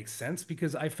that doesn't make sense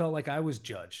because I felt like I was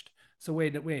judged. So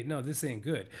wait, no, this ain't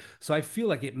good. So I feel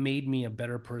like it made me a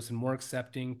better person, more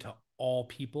accepting to all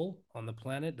people on the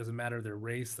planet. Doesn't matter their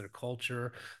race, their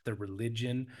culture, their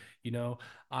religion. You know,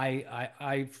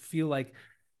 I feel like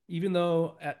even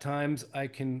though at times I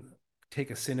can take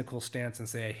a cynical stance and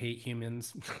say I hate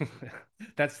humans.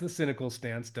 That's the cynical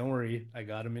stance. Don't worry, I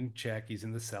got him in check. He's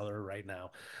in the cellar right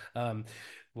now, um,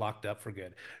 locked up for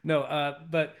good. No,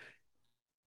 but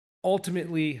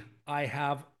ultimately, I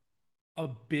have a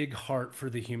big heart for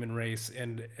the human race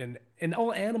and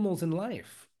all animals in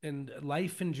life and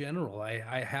life in general.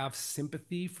 I have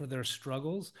sympathy for their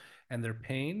struggles and their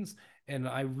pains, and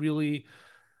I really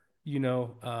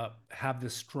have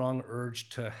this strong urge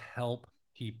to help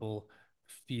people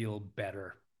feel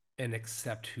better and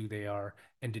accept who they are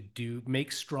and to do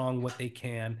make strong what they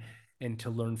can and to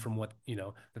learn from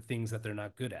the things that they're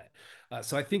not good at.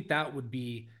 So I think that would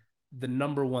be the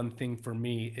number one thing for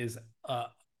me is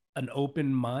an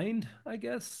open mind, I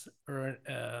guess, or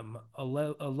a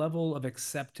level of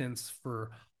acceptance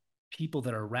for people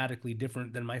that are radically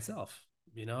different than myself.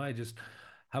 I just,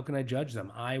 how can I judge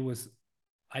them? I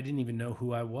didn't even know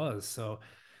who I was. So,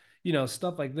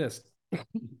 stuff like this.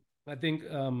 I think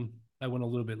I went a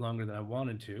little bit longer than I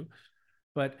wanted to,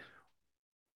 but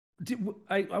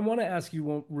I want to ask you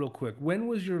one real quick. When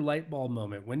was your light bulb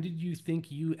moment? When did you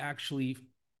think you actually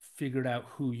figured out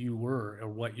who you were or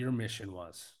what your mission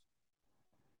was?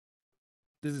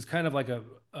 This is kind of like a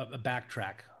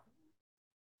backtrack.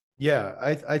 Yeah,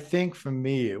 I think for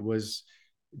me it was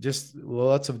just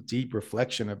lots of deep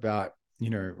reflection about,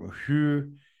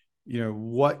 who,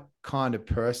 what kind of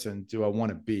person do I want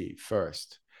to be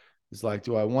first? It's like,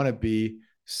 do I want to be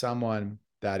someone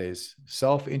that is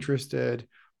self-interested,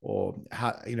 or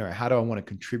how do I want to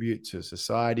contribute to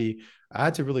society? I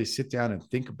had to really sit down and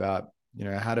think about,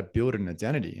 how to build an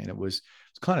identity. And it's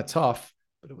kind of tough,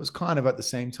 but it was kind of at the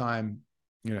same time,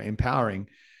 empowering.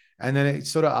 And then it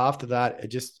sort of after that,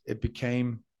 it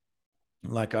became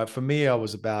like, for me, I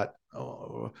was about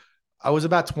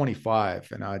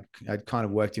 25, and I'd kind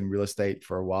of worked in real estate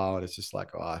for a while, and it's just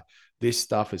like, this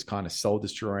stuff is kind of soul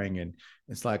destroying, and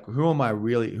it's like, who am I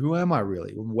really? Who am I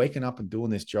really? I'm waking up and doing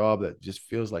this job that just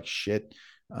feels like shit.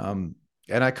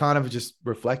 And I kind of just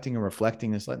reflecting and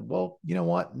reflecting. It's like, well, you know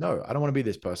what? No, I don't want to be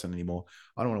this person anymore.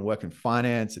 I don't want to work in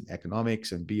finance and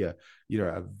economics and be a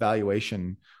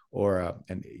valuation,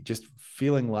 and just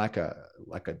feeling like a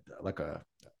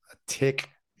tick,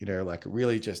 like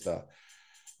really just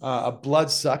a blood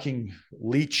sucking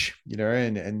leech,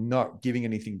 and not giving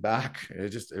anything back.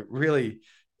 It really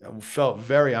felt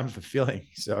very unfulfilling.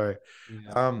 So,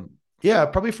 Yeah. yeah,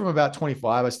 probably from about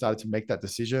 25, I started to make that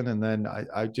decision. And then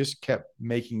I just kept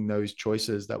making those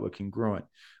choices that were congruent.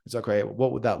 It's like, okay,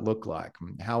 what would that look like?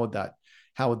 How would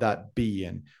that be?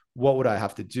 And what would I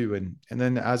have to do? And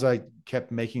then as I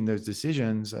kept making those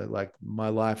decisions, like my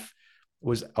life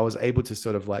I was able to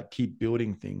sort of like keep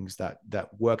building things that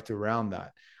worked around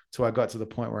that. So I got to the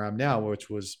point where I'm now, which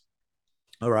was,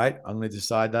 all right, I'm going to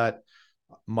decide that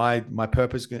my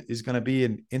purpose is going to be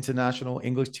an international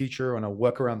English teacher. And I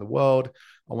work around the world.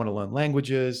 I want to learn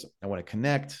languages. I want to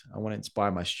connect. I want to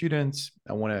inspire my students.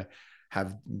 I want to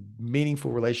have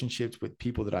meaningful relationships with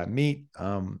people that I meet.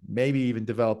 Maybe even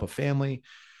develop a family.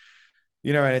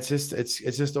 And it's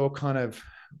just all kind of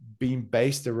being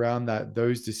based around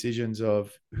those decisions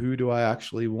of who do I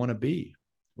actually want to be,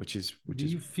 which is Do which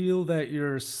is you feel that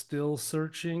you're still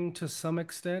searching to some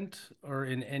extent or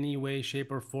in any way,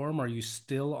 shape, or form? Are you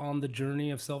still on the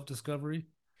journey of self-discovery?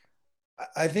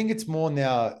 I think it's more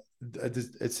now.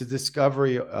 It's a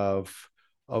discovery of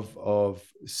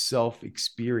self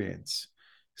experience.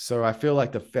 So I feel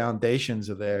like the foundations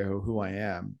are there, who I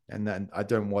am, and then I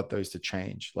don't want those to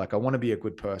change. Like I want to be a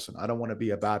good person. I don't want to be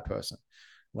a bad person.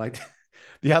 Like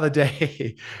the other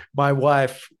day, my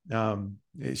wife,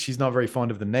 she's not very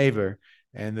fond of the neighbor,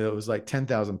 and it was like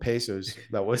 10,000 pesos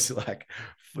that was like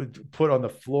put on the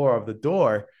floor of the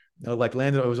door like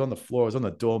landed. It was on the floor. It was on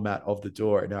the doormat of the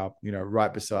door, and our,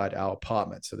 right beside our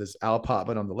apartment. So there's our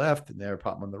apartment on the left and their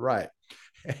apartment on the right.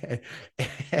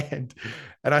 and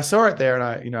and I saw it there,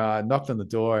 and I knocked on the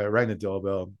door. I rang the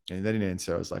doorbell, and they didn't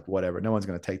answer. I was like, whatever, no one's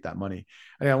going to take that money.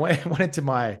 And I went into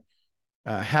my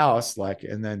house, like,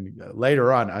 and then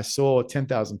later on, I saw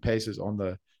 10,000 pesos on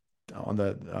the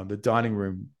dining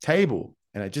room table,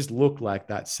 and it just looked like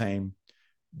that same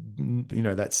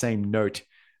note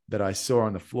that I saw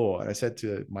on the floor. And I said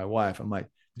to my wife, I'm like,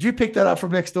 did you pick that up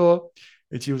from next door?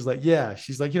 And she was like, yeah.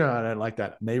 She's like, I don't like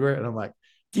that neighbor. And I'm like,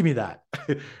 give me that.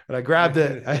 And I grabbed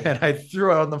it and I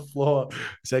threw it on the floor. I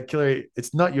said, Killer,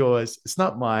 it's not yours. It's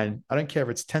not mine. I don't care if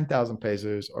it's 10,000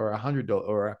 pesos or $100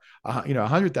 or,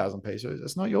 100,000 pesos.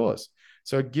 It's not yours.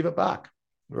 So give it back.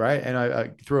 Right. And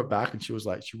I threw it back, and she was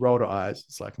like, she rolled her eyes.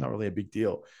 It's like, not really a big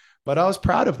deal. But I was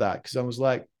proud of that, because I was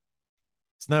like,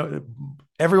 it's no,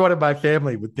 everyone in my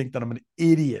family would think that I'm an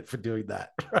idiot for doing that.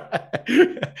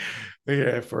 Right?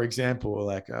 Yeah, for example,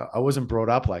 like I wasn't brought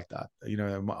up like that.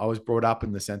 I was brought up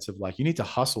in the sense of like, you need to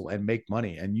hustle and make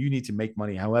money, and you need to make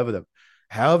money however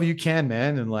you can,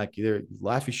 man. And like, either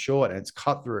life is short and it's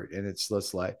cutthroat, and it's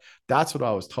just like, that's what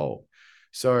I was told.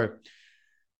 So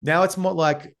now it's more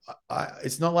like,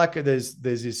 it's not like there's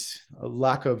this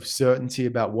lack of certainty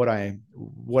about what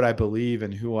I believe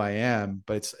and who I am,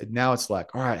 but it's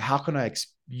like, all right, how can I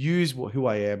use who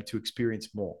I am to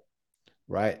experience more,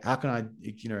 right? How can I,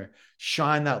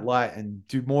 shine that light and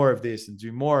do more of this and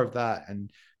do more of that,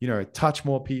 and touch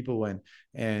more people,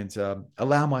 and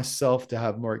allow myself to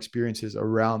have more experiences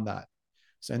around that,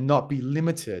 so not be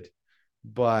limited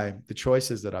by the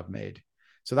choices that I've made.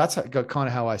 So that's kind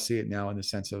of how I see it now, in the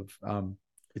sense of,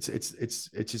 it's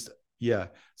just, yeah,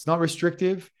 it's not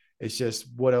restrictive. It's just,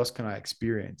 what else can I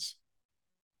experience?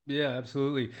 Yeah,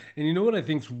 absolutely. And you know what I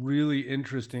think's really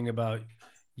interesting about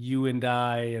you and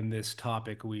I and this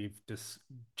topic we've just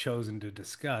chosen to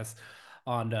discuss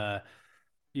on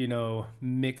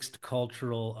mixed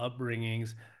cultural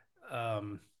upbringings,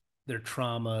 um, their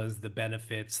traumas, the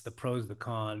benefits, the pros, the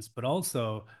cons, but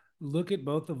also look at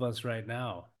both of us right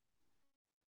now.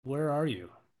 Where are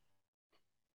you?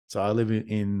 So I live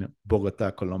in Bogota,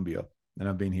 Colombia, and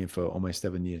I've been here for almost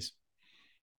 7 years.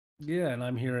 Yeah, and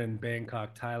I'm here in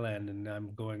Bangkok, Thailand, and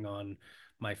I'm going on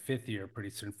my fifth year pretty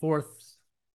soon, fourth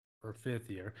or fifth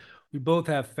year. We both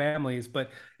have families, but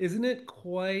isn't it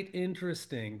quite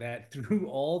interesting that through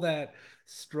all that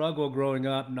struggle growing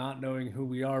up, not knowing who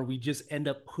we are, we just end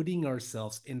up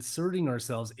inserting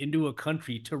ourselves into a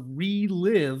country to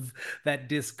relive that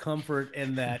discomfort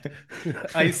and that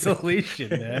isolation,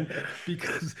 man.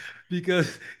 Because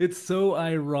because it's so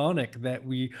ironic that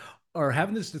we are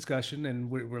having this discussion and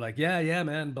we're like, yeah, yeah,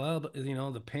 man, blah, blah,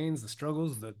 the pains, the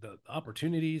struggles, the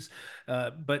opportunities,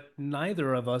 but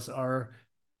neither of us are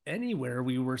anywhere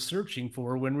we were searching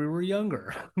for when we were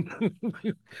younger.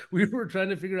 We were trying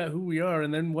to figure out who we are.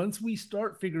 And then once we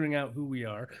start figuring out who we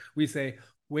are, we say,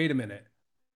 wait a minute,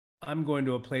 I'm going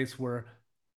to a place where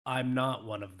I'm not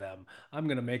one of them. I'm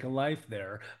going to make a life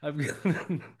there. I'm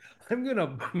going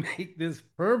to make this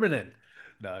permanent.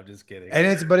 No, I'm just kidding. And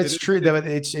it's It, true it, that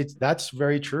it's that's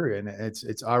very true, and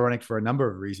it's ironic for a number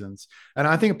of reasons. And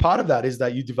I think part of that is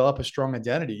that you develop a strong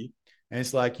identity, and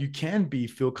it's like, you can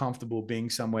feel comfortable being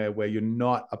somewhere where you're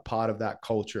not a part of that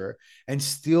culture and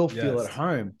still feel at yes.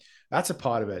 home. That's a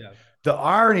part of it. Yeah. The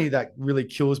irony that really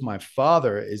kills my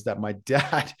father is that my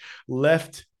dad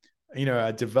left,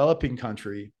 a developing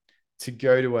country to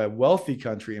go to a wealthy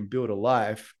country and build a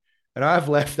life. And I've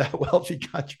left that wealthy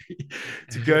country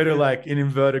to go to, like, in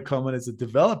inverted commas, a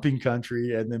developing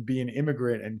country, and then be an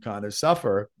immigrant and kind of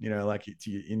suffer, like,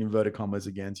 in inverted commas,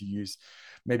 again, to use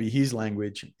maybe his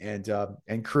language,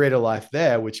 and create a life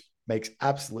there, which makes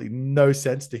absolutely no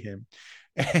sense to him,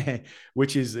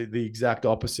 which is the exact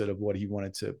opposite of what he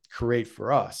wanted to create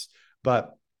for us.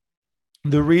 But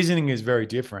the reasoning is very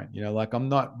different. Like, I'm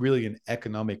not really an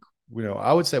economic,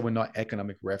 I would say we're not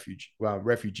economic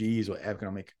refugees or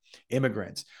economic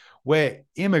immigrants. We're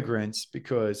immigrants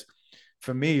because,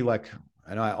 for me, like,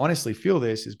 and I honestly feel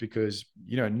this, is because,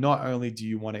 not only do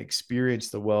you want to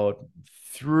experience the world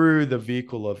through the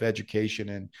vehicle of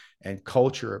education and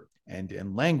culture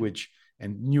and language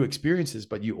and new experiences,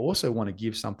 but you also want to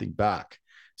give something back.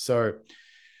 So,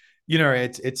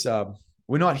 it's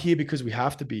we're not here because we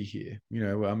have to be here.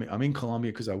 I'm in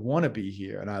Colombia because I want to be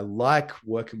here, and I like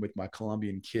working with my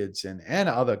Colombian kids and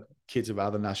other kids of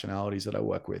other nationalities that I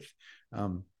work with.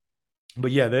 Um,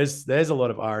 but yeah, there's a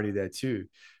lot of irony there too.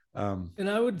 And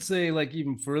I would say, like,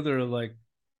 even further, like,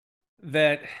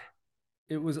 that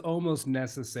it was almost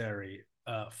necessary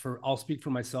for I'll speak for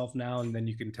myself now, and then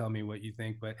you can tell me what you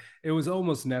think. But it was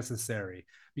almost necessary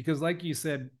because, like you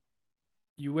said,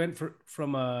 you went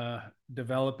from a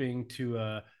developing to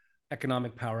a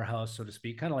economic powerhouse, so to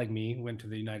speak, kind of like me, went to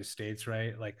the United States,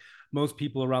 right? Like most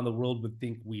people around the world would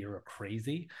think we are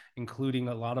crazy, including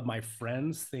a lot of my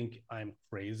friends think I'm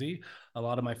crazy. A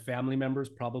lot of my family members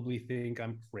probably think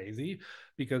I'm crazy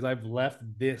because I've left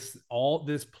this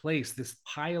place, this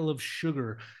pile of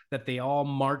sugar that they all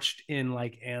marched in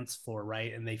like ants for,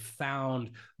 right? And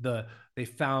the they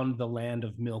found the land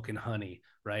of milk and honey,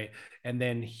 right? And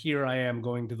then here I am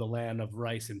going to the land of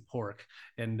rice and pork,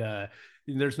 and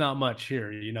there's not much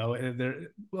here, there,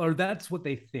 or that's what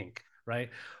they think, right?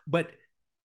 But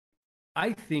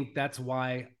I think that's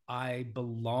why I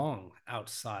belong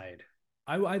outside.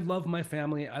 I love my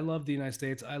family. I love the United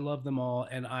States. I love them all.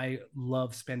 And I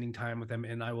love spending time with them.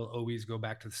 And I will always go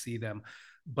back to see them.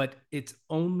 But it's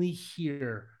only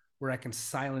here where I can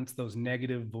silence those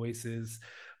negative voices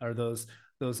or those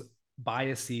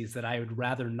biases that I would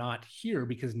rather not hear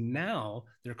because now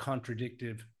they're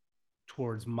contradictive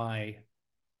towards my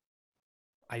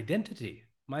identity.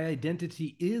 My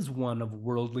identity is one of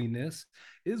worldliness,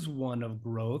 is one of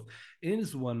growth,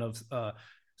 is one of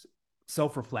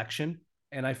self reflection.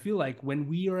 And I feel like when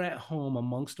we are at home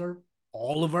amongst our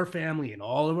all of our family and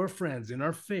all of our friends in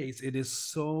our face, it is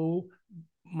so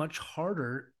much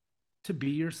harder to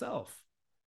be yourself.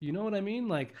 You know what I mean?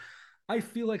 Like, I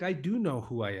feel like I do know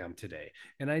who I am today,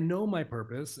 and I know my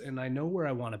purpose, and I know where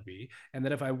I want to be. And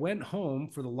that if I went home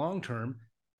for the long term,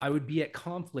 I would be at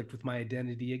conflict with my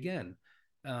identity again,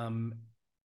 um,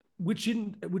 which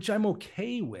I'm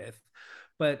okay with.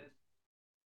 But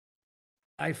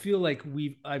I feel like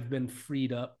I've been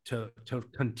freed up to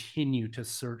continue to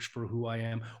search for who I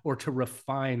am or to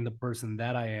refine the person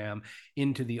that I am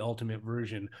into the ultimate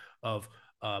version of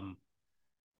um,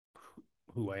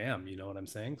 who I am. You know what I'm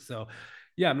saying? So,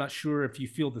 yeah, I'm not sure if you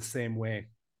feel the same way.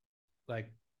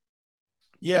 Like,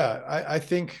 Yeah, I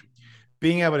think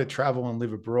being able to travel and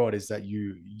live abroad is that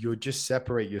you just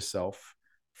separate yourself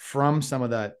from some of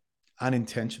that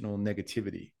unintentional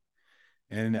negativity,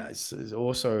 and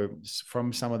also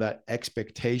from some of that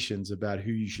expectations about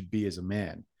who you should be as a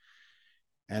man.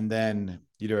 And then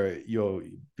your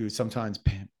sometimes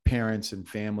parents and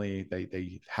family,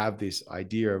 they have this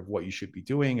idea of what you should be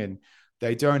doing, and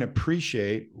they don't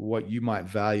appreciate what you might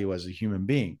value as a human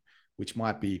being, which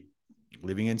might be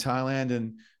living in Thailand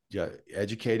and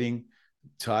educating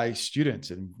Thai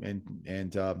students, and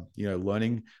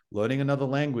learning another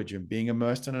language and being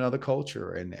immersed in another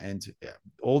culture, and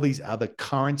all these other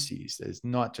currencies. There's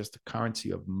not just the currency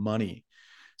of money.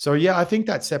 So yeah, I think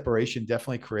that separation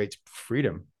definitely creates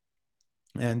freedom.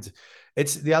 And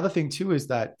it's the other thing too is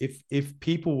that if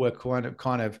people were kind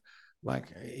of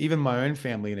like, even my own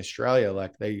family in Australia,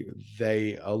 like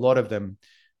they a lot of them,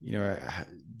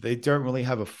 they don't really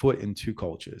have a foot in two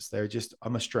cultures. They're just,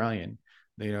 I'm Australian,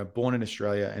 born in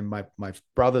Australia, and my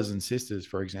brothers and sisters,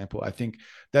 for example, I think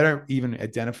they don't even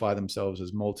identify themselves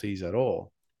as Maltese at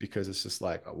all, because it's just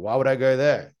like, why would I go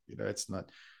there? It's not.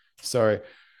 So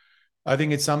I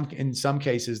think in some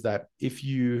cases that if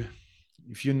you're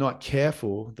not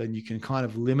careful, then you can kind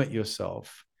of limit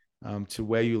yourself to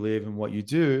where you live and what you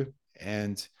do,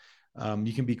 and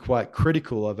you can be quite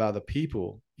critical of other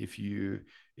people if you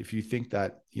think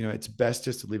that it's best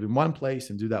just to live in one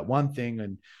place and do that one thing.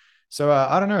 And so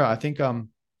I don't know. I think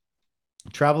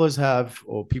travelers have,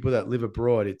 or people that live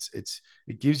abroad,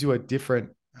 it gives you a different,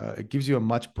 it gives you a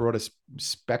much broader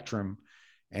spectrum.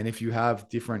 And if you have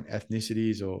different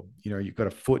ethnicities, or you've got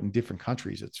a foot in different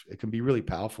countries, it can be really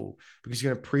powerful because you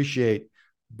can appreciate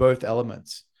both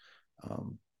elements.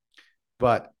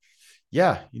 But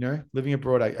yeah, living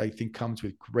abroad, I think comes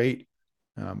with great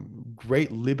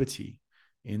liberty,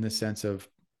 in the sense of,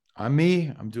 I'm me,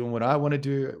 I'm doing what I want to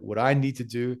do, what I need to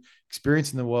do,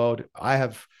 experiencing the world.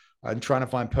 I'm trying to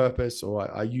find purpose, or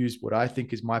I use what I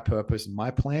think is my purpose and my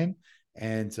plan.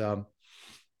 And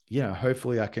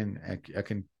hopefully I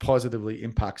can positively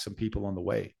impact some people on the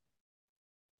way.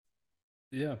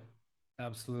 yeah,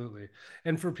 absolutely.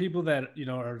 And for people that,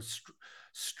 are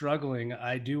struggling,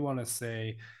 I do want to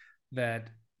say that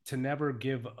to never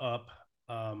give up,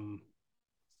 um,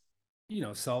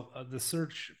 self the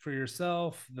search for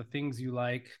yourself, the things you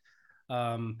like.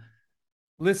 Um,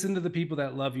 Listen to the people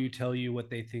that love you tell you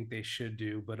what they think they should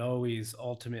do, but always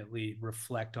ultimately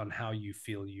reflect on how you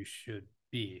feel you should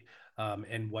be,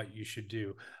 and what you should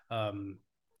do. Um,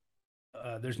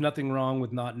 there's nothing wrong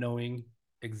with not knowing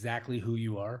exactly who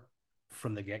you are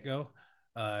from the get go.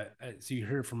 So you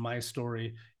hear from my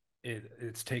story.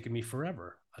 it's taken me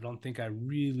forever. I don't think I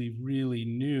really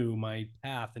knew my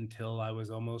path until I was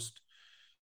almost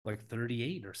like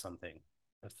 38 or something,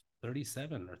 or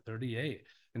 37 or 38.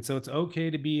 And so it's okay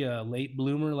to be a late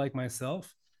bloomer like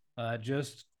myself.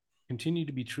 Just continue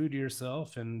to be true to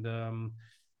yourself, and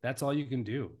that's all you can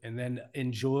do. And then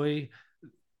enjoy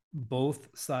both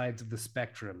sides of the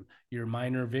spectrum, your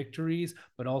minor victories,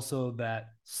 but also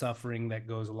that suffering that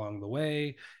goes along the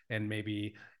way. And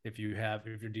maybe if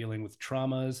you're dealing with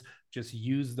traumas, just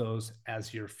use those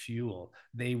as your fuel.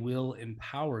 They will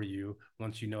empower you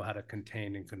once you know how to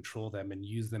contain and control them and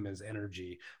use them as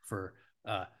energy for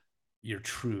uh, your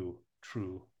true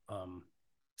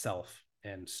self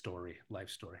and life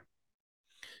story.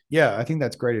 Yeah, I think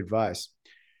that's great advice.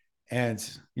 And,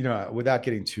 without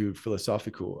getting too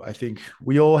philosophical, I think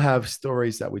we all have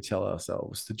stories that we tell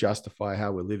ourselves to justify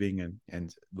how we're living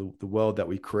and the world that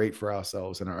we create for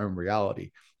ourselves and our own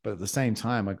reality. But at the same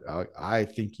time, I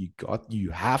think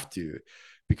you have to,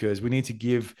 because we need to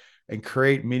give and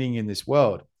create meaning in this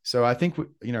world. So I think,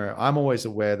 I'm always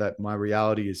aware that my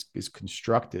reality is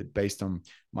constructed based on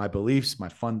my beliefs,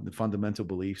 fundamental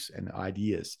beliefs and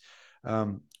ideas.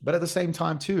 But at the same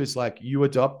time, too, it's like you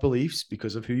adopt beliefs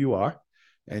because of who you are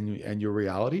and your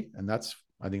reality, and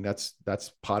I think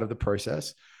that's part of the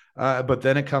process. But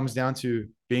then it comes down to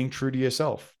being true to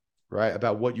yourself, right?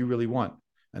 About what you really want.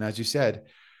 And as you said,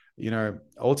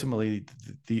 ultimately,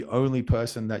 the only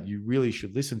person that you really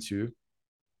should listen to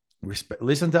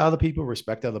other people,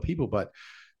 respect other people, but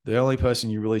the only person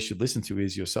you really should listen to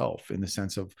is yourself, in the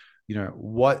sense of,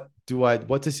 what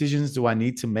decisions do I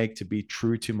need to make to be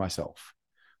true to myself,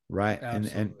 right?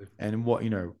 Absolutely. And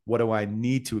what do I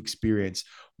need to experience?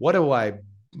 What do I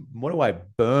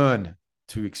burn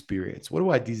to experience? What do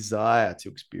I desire to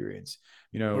experience?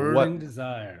 Burning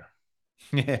desire.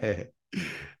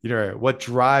 Yeah, what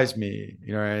drives me,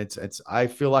 and it's I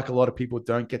feel like a lot of people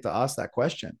don't get to ask that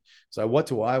question. So what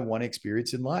do I want to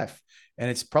experience in life? And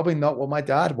it's probably not what my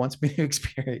dad wants me to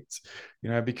experience,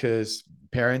 because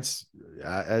parents,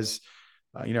 as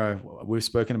we've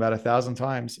spoken about 1,000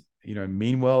 times,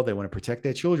 mean well, they want to protect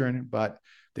their children, but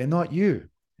they're not you.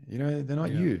 They're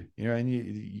not Yeah. you,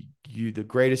 and the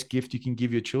greatest gift you can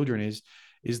give your children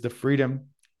is the freedom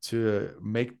to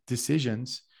make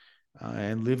decisions,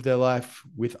 and live their life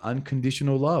with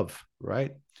unconditional love,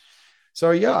 right?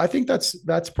 So yeah, I think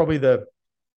that's probably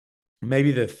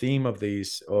maybe the theme of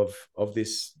this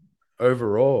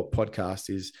overall podcast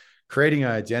is creating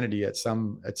an identity at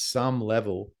some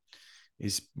level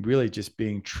is really just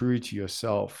being true to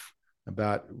yourself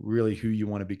about really who you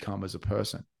want to become as a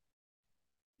person.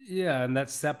 Yeah, and that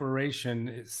separation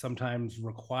is sometimes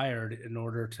required in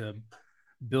order to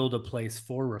build a place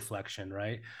for reflection,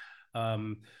 right?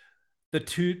 Um, the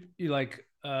two, like,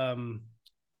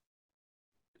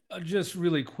 just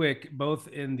really quick, both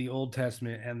in the Old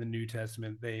Testament and the New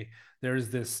Testament, there's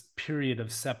this period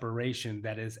of separation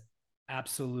that is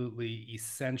absolutely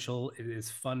essential. It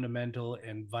is fundamental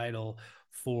and vital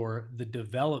for the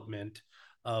development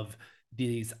of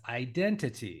these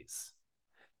identities.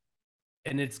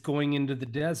 And it's going into the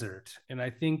desert. And I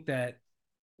think that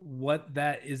what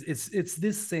that is, it's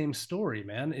this same story,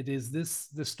 man. It is this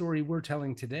the story we're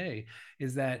telling today,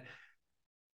 is that,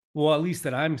 well, at least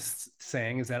that I'm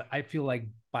saying, is that I feel like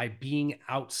by being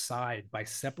outside, by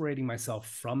separating myself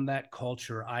from that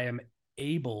culture, I am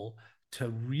able to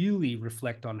really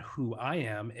reflect on who I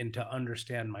am and to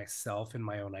understand myself and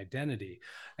my own identity.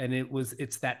 And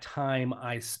it's that time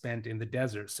I spent in the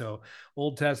desert. So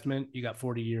Old Testament, you got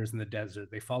 40 years in the desert.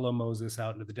 They follow Moses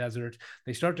out into the desert.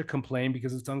 They start to complain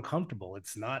because it's uncomfortable.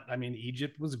 It's not, I mean,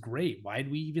 Egypt was great. Why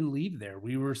did we even leave there?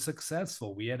 We were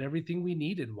successful. We had everything we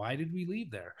needed. Why did we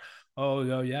leave there?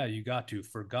 Oh yeah, you got to,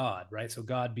 for God, right? So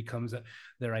God becomes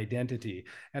their identity.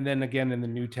 And then again in the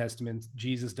New Testament,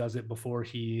 Jesus does it before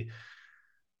he,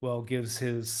 well, gives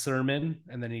his sermon,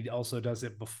 and then he also does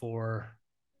it before,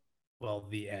 well,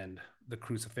 the end, the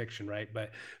crucifixion, right?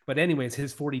 But anyways,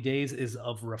 his 40 days is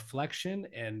of reflection,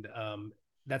 and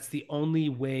that's the only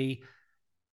way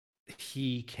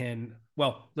he can,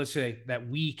 well, let's say that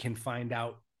we can find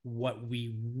out what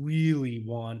we really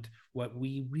want, what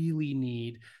we really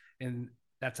need, and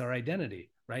that's our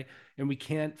identity, right? And we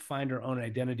can't find our own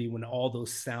identity when all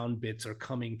those sound bits are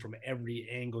coming from every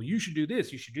angle. You should do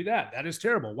this, you should do that, that is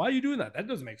terrible, why are you doing that, that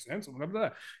doesn't make sense, blah, blah, blah.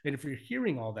 And if you're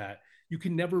hearing all that, you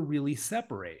can never really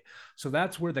separate. So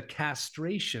that's where the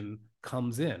castration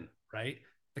comes in, right?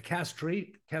 The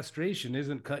castration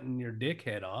isn't cutting your dick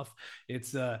head off.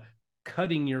 It's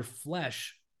cutting your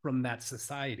flesh from that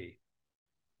society,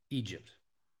 Egypt.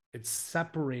 It's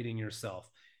separating yourself.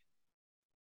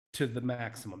 to the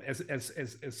maximum, as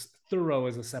thorough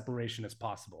as a separation as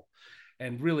possible.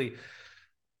 And really,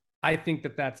 I think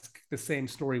that that's the same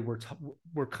story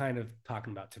we're kind of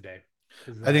talking about today.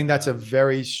 Is I think that that's a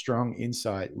very strong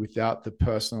insight without the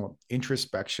personal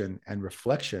introspection and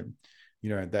reflection,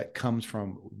 that comes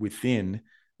from within,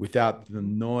 without the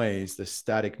noise, the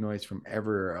static noise from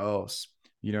everywhere else,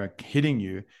 hitting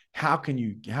you. How can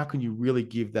you really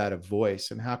give that a voice,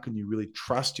 and how can you really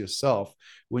trust yourself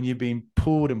when you're being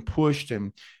pulled and pushed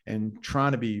and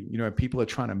trying to be, people are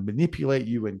trying to manipulate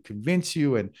you and convince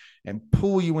you and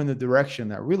pull you in the direction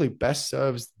that really best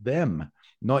serves them,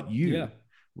 not yeah, you,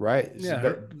 right?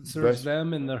 yeah, serves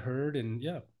them and the herd, and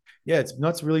yeah. Yeah, it's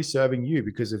not really serving you,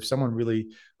 because if someone really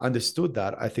understood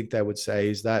that, I think they would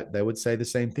say the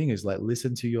same thing, is like,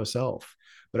 listen to yourself.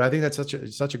 But I think that's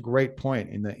such a great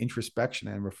point in the introspection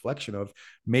and reflection of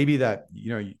maybe that,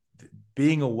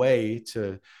 being a way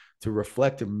to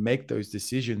reflect and make those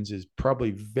decisions is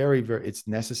probably very, very, it's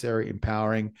necessary,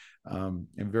 empowering, and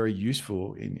very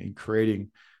useful in creating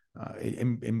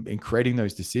in creating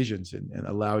those decisions, and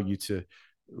allow you to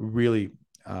really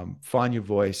find your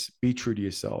voice, be true to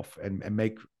yourself, and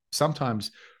make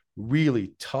sometimes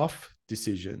really tough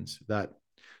decisions that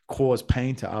cause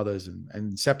pain to others,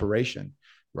 and separation,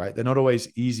 right? They're not always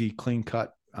easy, clean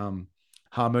cut,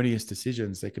 harmonious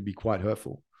decisions. They can be quite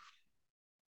hurtful.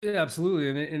 Yeah, absolutely.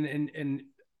 And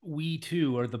we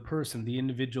too, or the person, the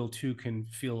individual too, can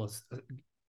feel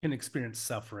can experience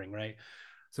suffering, right?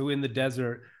 So in the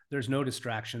desert, there's no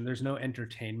distraction, there's no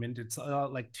entertainment. It's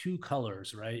like two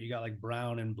colors, right? You got like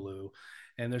brown and blue,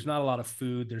 and there's not a lot of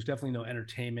food. There's definitely no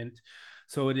entertainment.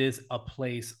 So it is a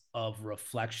place of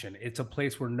reflection. It's a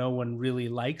place where no one really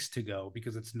likes to go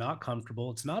because it's not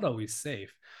comfortable. It's not always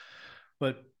safe.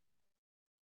 But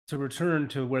to return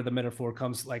to where the metaphor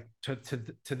comes, like to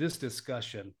this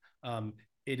discussion,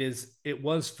 it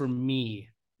was for me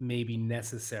maybe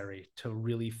necessary to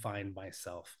really find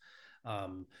myself.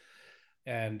 um,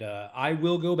 and I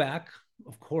will go back,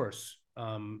 of course,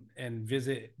 and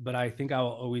visit, but I think I will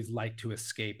always like to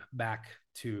escape back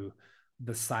to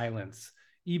the silence.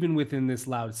 Even within this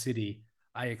loud city,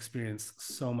 I experience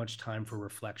so much time for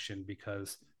reflection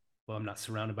because, well, I'm not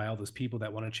surrounded by all those people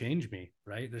that want to change me,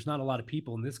 right? There's not a lot of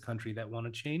people in this country that want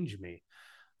to change me.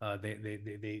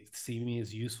 They see me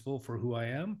as useful for who I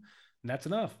am, and that's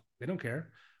enough. They don't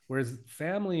care. Whereas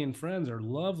family and friends are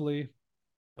lovely,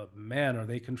 but man, are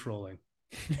they controlling.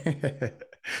 I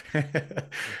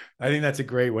think that's a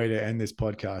great way to end this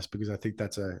podcast, because I think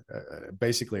that's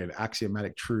basically an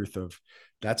axiomatic truth of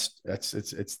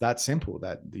it's that simple,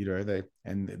 that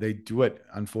they do it,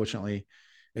 unfortunately,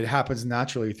 it happens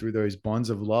naturally through those bonds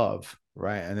of love,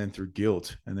 right? And then through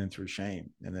guilt, and then through shame,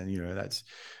 and then that's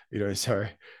so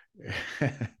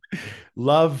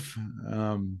love,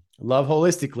 love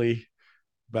holistically,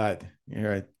 but don't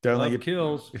let Love your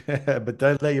kills. but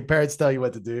don't let your parents tell you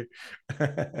what to do.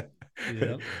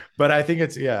 Yeah. But I think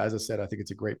it's, yeah, as I said, I think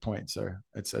it's a great point. So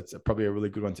it's probably a really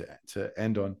good one to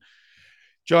end on.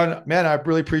 John, man, I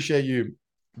really appreciate you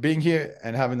being here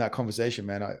and having that conversation,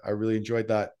 man. I really enjoyed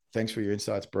that. Thanks for your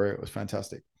insights, bro. It was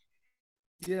fantastic.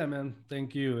 Yeah, man.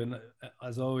 Thank you. And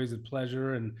as always, a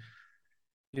pleasure. And,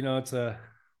 it's a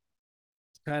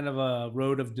kind of a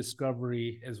road of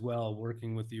discovery as well,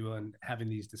 working with you and having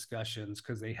these discussions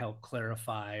because they help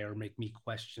clarify or make me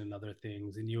question other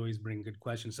things. And you always bring good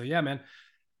questions. So, yeah, man,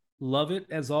 love it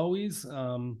as always.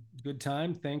 Good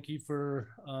time. Thank you for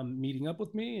meeting up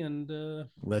with me. And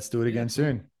Let's do it yeah, again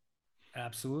soon.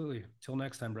 absolutely. Till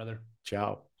next time, brother.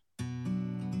 Ciao.